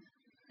over me.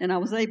 And I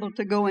was able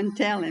to go and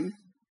tell him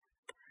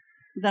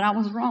that I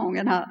was wrong.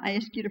 And I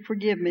ask you to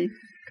forgive me,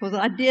 because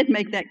I did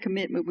make that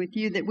commitment with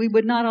you that we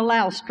would not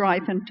allow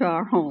strife into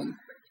our home.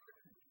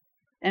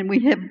 And we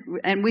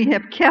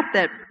have kept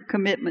that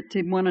commitment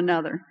to one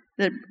another,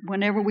 that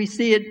whenever we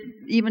see it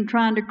even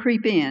trying to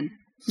creep in,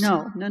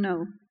 no,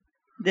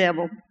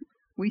 devil,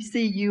 we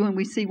see you and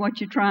we see what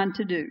you're trying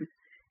to do.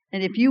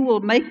 And if you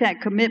will make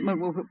that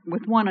commitment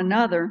with one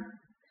another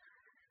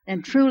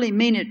and truly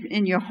mean it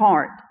in your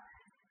heart,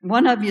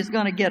 one of you is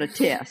going to get a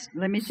test.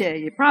 Let me tell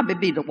you, probably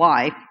be the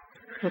wife,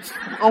 which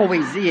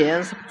always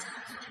is.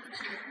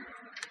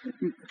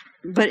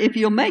 But if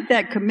you'll make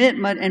that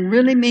commitment and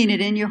really mean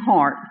it in your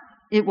heart,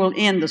 it will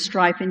end the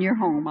strife in your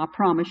home, I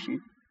promise you.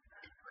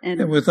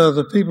 And with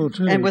other people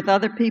too. And with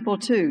other people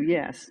too,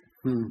 yes.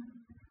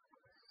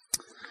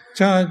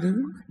 Todd,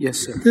 yes,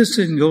 sir. This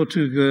didn't go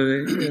too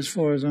good as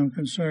far as I'm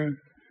concerned.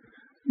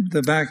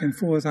 The back and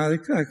forth, I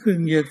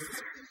couldn't get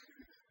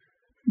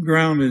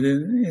grounded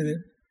in it.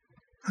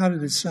 How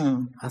did it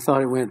sound? I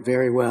thought it went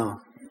very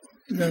well.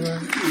 Is that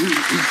right?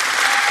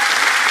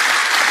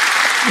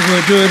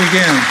 We'll do it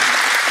again.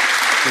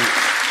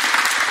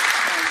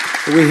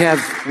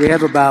 We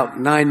have about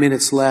 9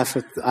 minutes left.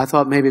 I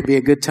thought maybe it'd be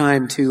a good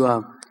time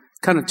to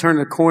kind of turn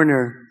the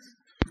corner,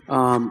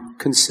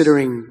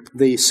 considering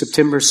the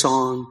September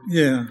song.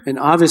 Yeah. And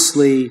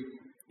obviously,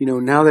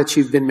 now that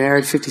you've been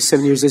married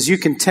 57 years, as you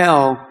can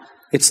tell,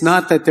 it's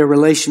not that their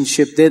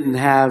relationship didn't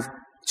have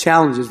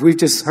challenges. We've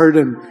just heard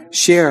them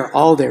share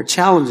all their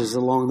challenges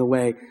along the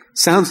way.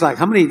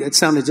 It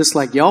sounded just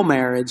like y'all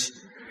marriage.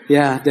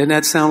 Yeah, didn't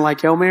that sound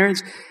like y'all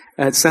marriage?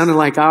 It sounded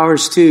like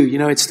ours too.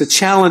 It's the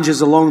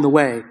challenges along the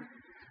way.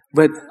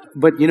 But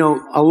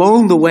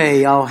along the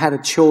way, y'all had a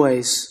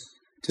choice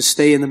to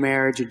stay in the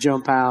marriage or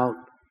jump out.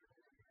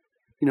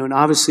 And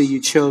obviously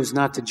you chose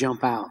not to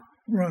jump out.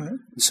 Right.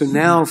 So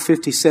now,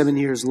 57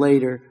 years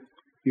later,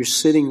 you're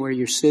sitting where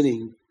you're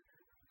sitting.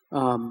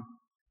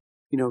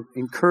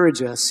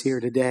 Encourage us here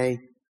today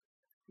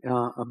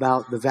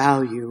about the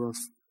value of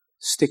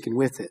sticking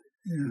with it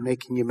and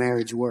making your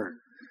marriage work.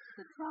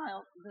 The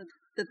trial,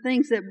 the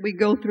things that we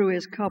go through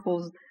as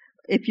couples,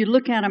 if you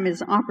look at them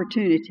as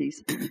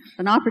opportunities,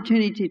 an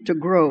opportunity to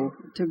grow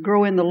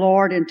in the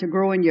Lord and to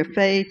grow in your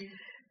faith.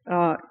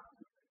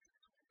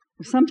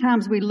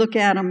 Sometimes we look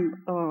at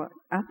them,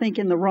 I think,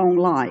 in the wrong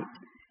light,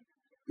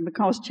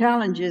 because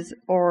challenges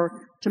are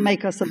to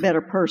make us a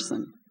better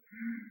person.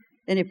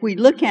 And if we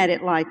look at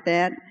it like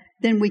that,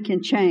 then we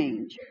can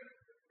change.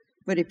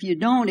 But if you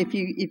don't, if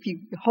you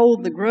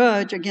hold the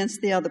grudge against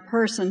the other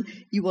person,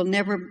 you will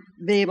never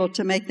be able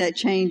to make that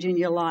change in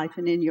your life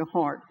and in your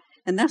heart.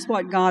 And that's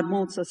what God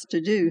wants us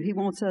to do. He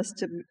wants us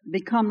to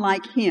become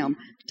like Him,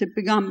 to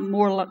become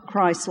more like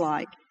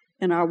Christ-like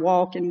in our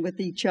walk and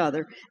with each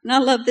other. And I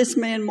love this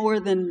man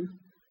more than...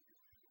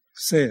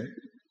 Say it.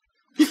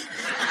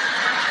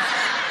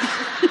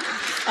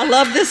 I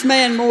love this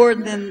man more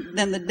than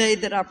the day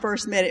that I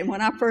first met him.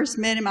 When I first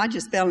met him, I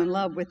just fell in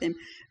love with him.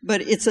 But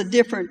it's a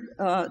different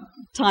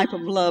type of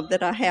love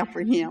that I have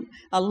for him.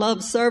 I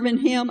love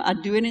serving him.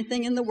 I'd do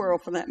anything in the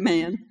world for that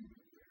man.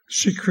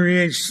 She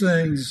creates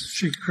things.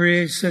 She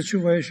creates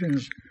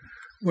situations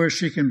where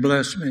she can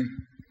bless me.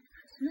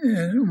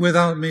 And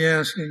without me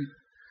asking,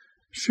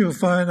 she'll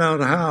find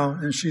out how,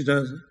 and she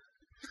does it.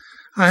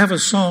 I have a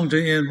song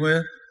to end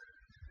with.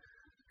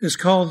 It's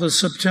called the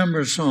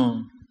September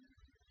Song.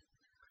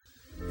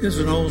 It's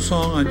an old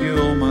song I knew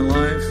all my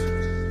life,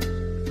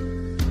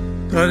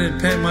 but I didn't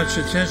pay much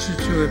attention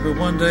to it. But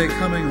one day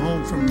coming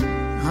home from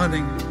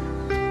hunting,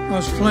 I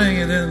was playing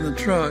it in the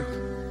truck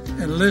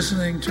and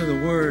listening to the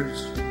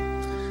words.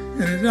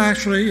 And it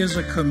actually is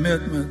a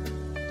commitment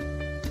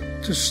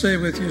to stay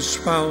with your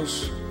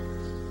spouse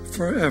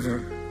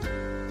forever.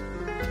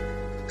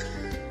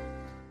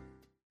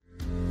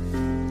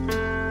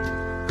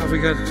 I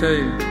forgot to tell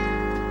you,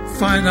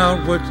 find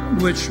out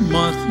which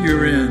month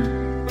you're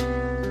in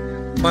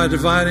by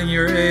dividing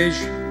your age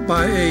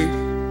by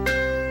 8.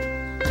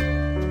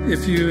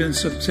 If you're in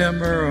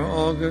September or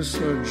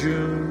August or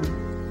June,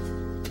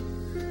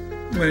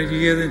 when you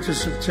get into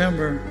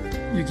September,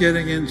 you're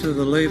getting into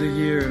the later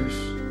years.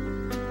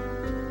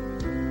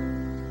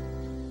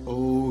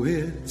 Oh,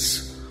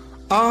 it's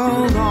a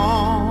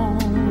long,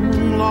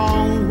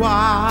 long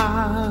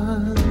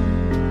while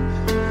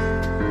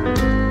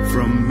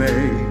from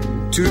May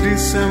to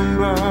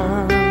December,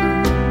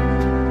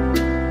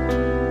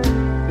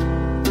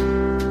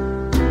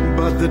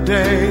 but the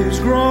days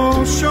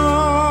grow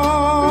short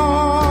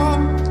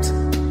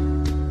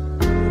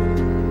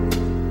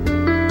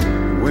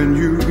when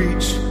you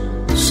reach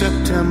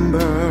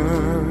September,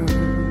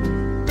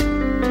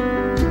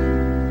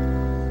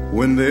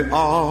 when the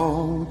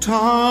autumn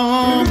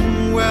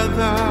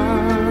weather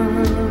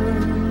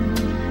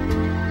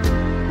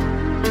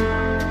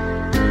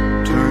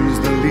turns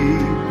the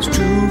leaves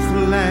to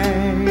flame.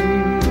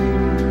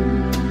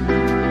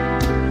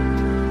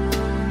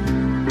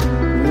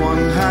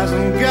 One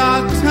hasn't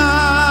got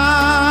time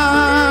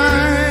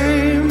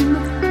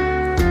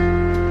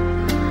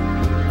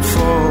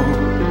for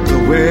the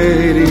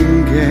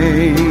waiting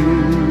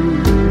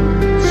game.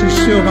 She's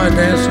still my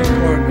dancing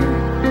partner.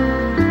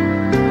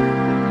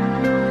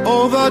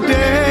 Oh, the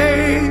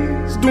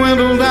days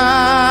dwindle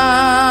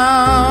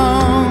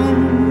down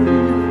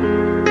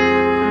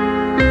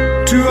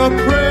to a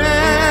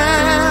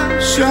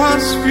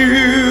precious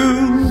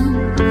few.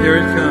 Here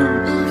it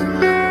comes.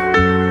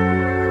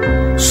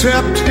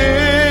 September,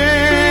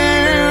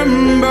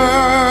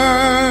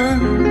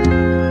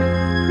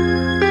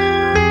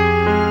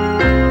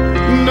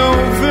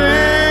 November,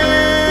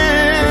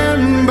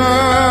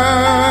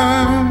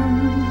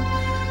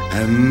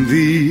 and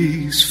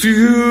these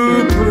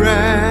few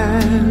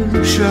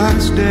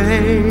precious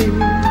days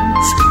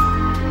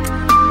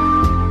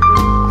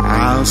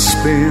I'll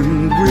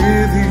spend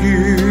with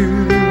you.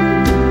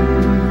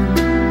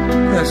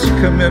 That's a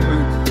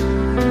commitment.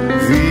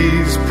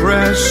 These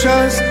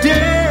precious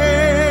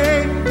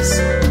days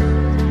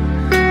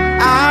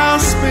I'll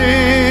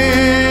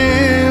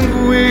spend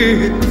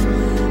with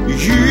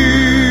you.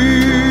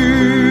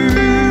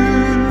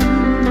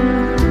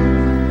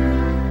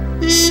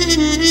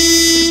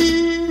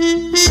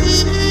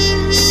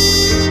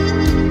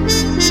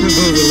 We'll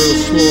move a little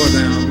slower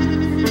now.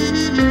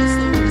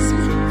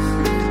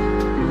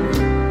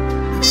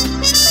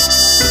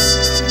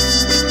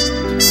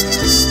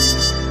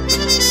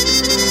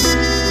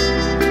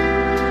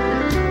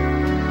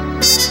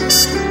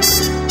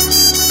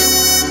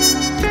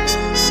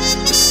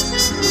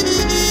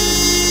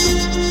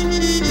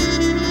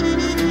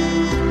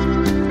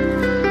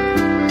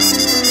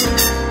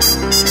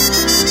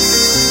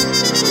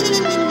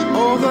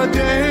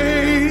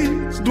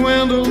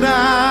 Dwindle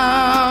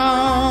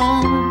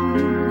down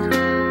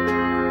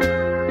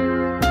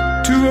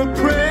to a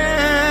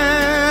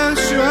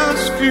precious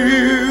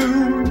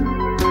few.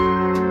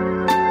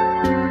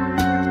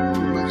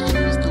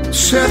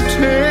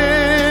 September,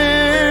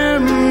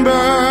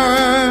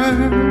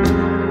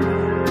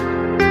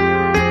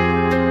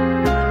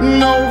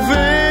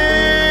 November,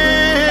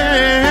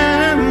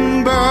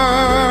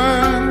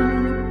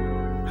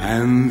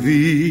 and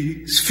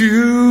these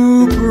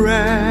few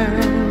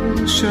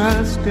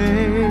precious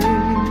days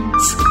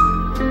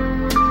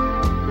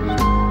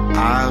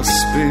I'll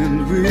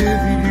spend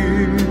with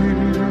you.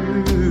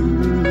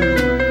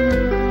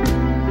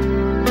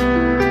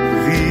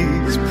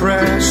 These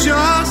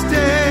precious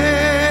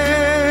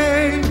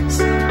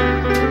days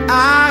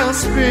I'll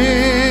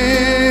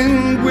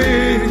spend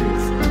with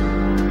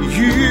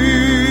you.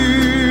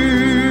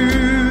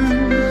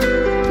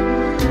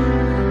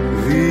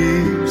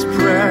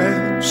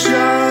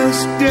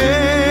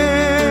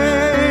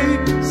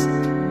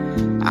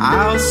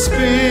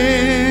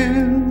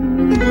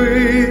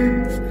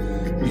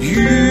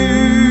 you.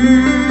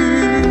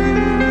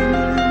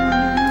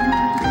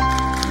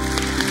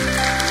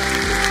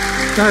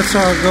 That's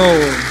our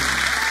goal.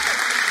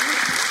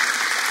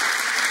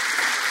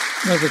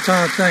 Brother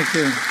Todd, thank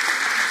you.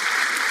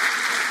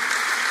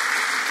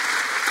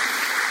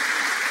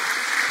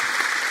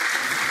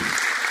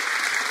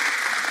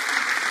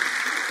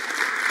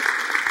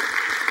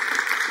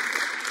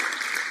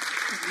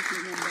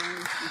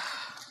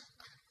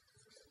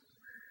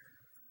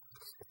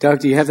 Doug,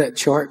 do you have that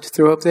chart to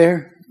throw up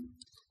there?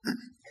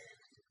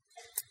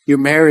 Your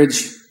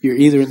marriage, you're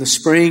either in the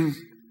spring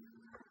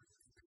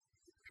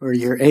or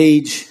your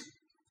age.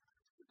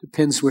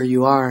 Depends where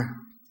you are.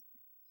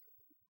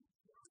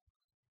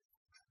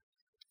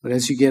 But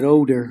as you get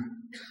older,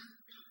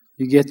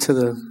 you get to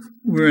the...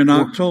 We're in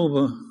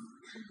October.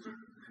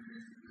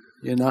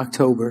 In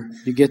October.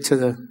 You get to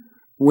the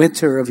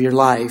winter of your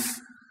life.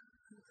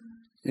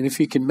 And if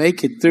you can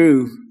make it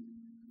through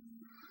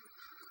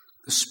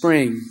the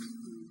spring,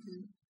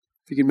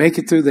 if you can make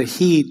it through the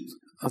heat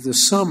of the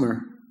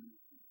summer,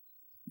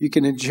 you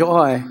can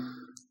enjoy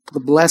the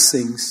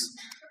blessings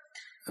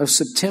of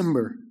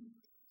September.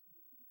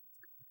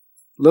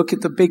 Look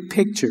at the big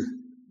picture.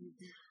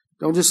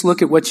 Don't just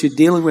look at what you're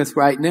dealing with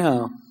right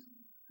now.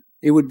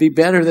 It would be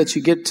better that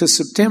you get to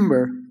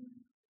September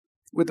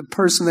with the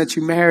person that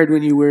you married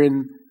when you were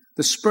in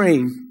the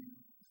spring,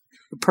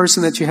 the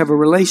person that you have a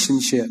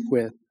relationship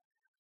with,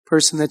 the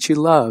person that you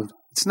loved.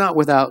 It's not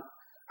without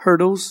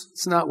hurdles.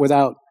 It's not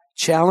without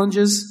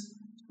challenges,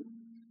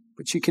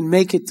 but you can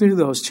make it through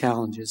those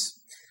challenges.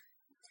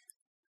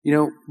 You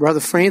know, Brother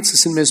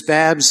Francis and Miss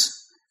Babs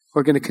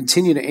are going to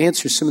continue to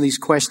answer some of these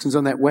questions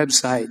on that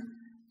website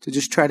to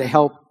just try to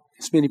help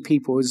as many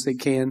people as they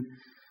can.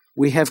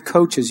 We have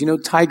coaches. You know,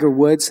 Tiger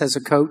Woods has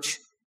a coach.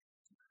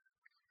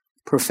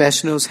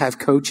 Professionals have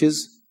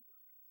coaches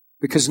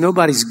because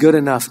nobody's good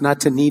enough not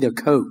to need a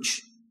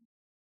coach.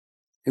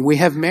 And we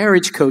have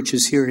marriage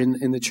coaches here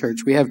in the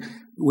church. We have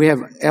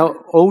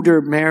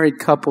older married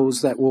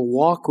couples that will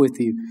walk with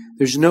you.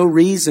 There's no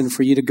reason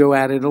for you to go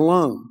at it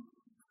alone.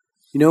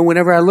 You know,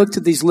 whenever I looked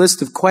at these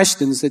list of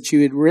questions that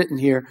you had written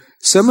here,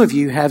 some of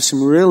you have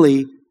some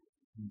really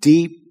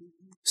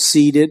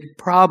deep-seated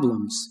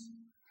problems.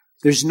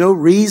 There's no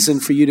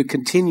reason for you to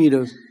continue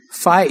to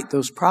fight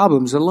those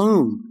problems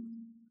alone.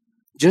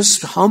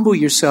 Just humble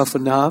yourself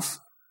enough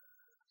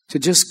to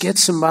just get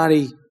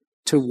somebody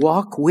to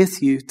walk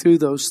with you through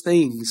those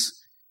things.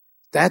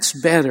 That's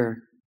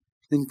better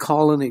than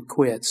calling it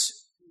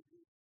quits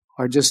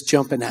or just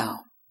jumping out.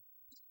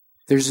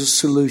 There's a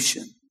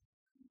solution.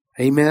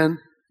 Amen?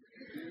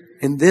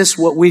 And this,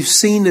 what we've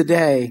seen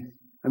today,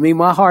 I mean,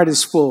 my heart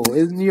is full.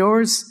 Isn't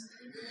yours?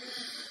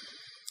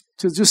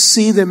 To just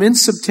see them in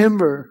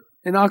September,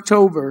 in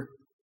October,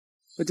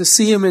 but to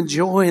see them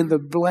enjoying the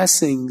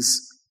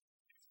blessings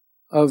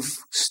of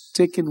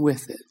sticking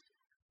with it.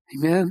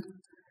 Amen?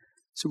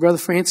 So, Brother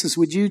Francis,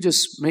 would you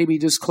maybe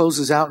close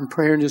us out in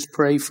prayer and just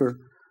pray for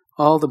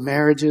all the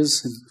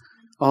marriages and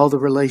all the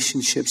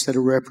relationships that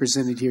are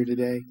represented here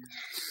today?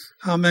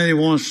 How many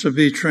wants to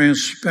be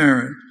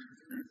transparent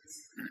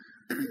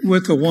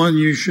with the one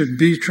you should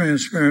be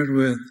transparent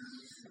with?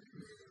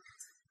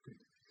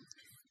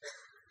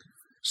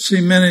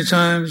 See, many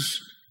times,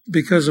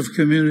 because of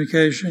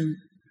communication,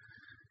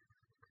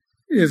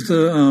 if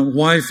the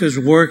wife is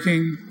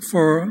working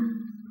for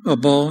a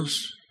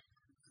boss,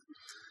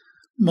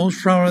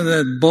 most probably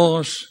that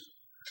boss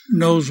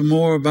knows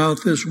more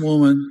about this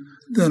woman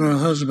than her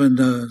husband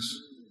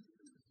does.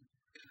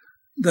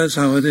 That's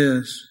how it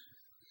is.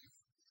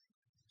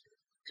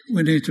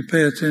 We need to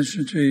pay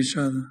attention to each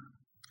other.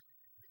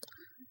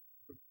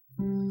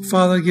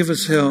 Father, give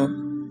us help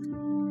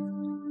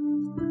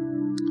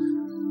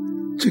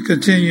to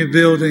continue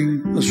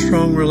building a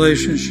strong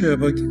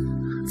relationship, a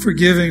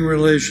forgiving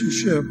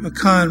relationship, a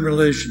kind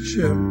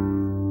relationship,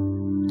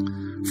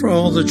 for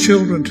all the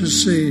children to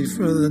see,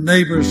 for the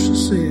neighbors to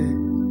see.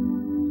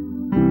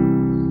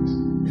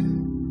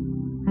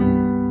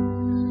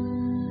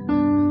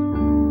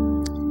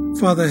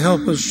 Father,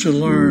 help us to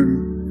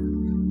learn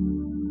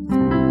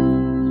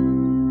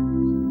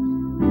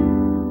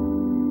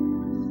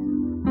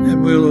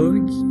and we'll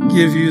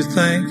give you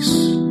thanks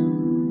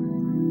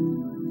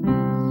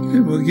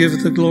and we'll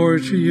give the glory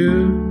to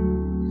you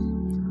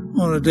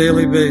on a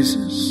daily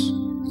basis.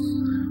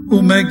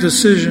 We'll make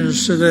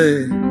decisions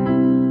today,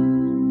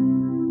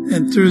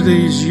 and through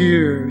these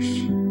years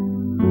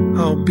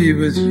I'll be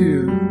with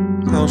you,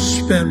 I'll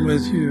spend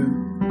with you,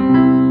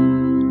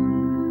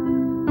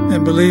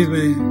 and believe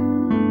me,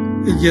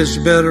 it gets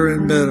better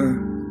and better.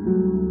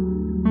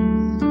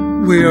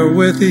 We are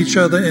with each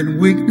other in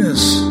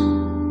weakness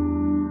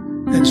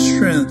and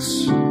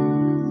strengths.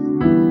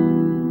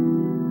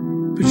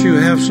 But you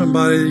have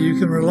somebody that you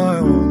can rely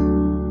on.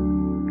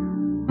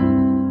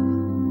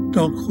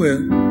 Don't quit.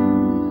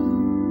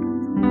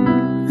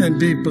 And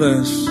be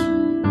blessed.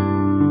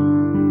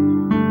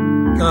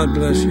 God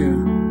bless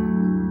you.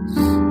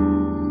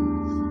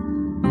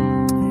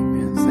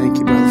 Amen. Thank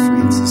you, Brother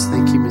Francis.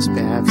 Thank you, Miss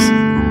Babs.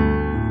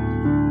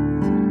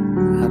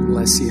 God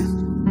bless you.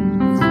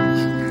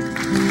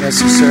 Yes,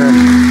 sir.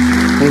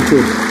 Thank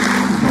you.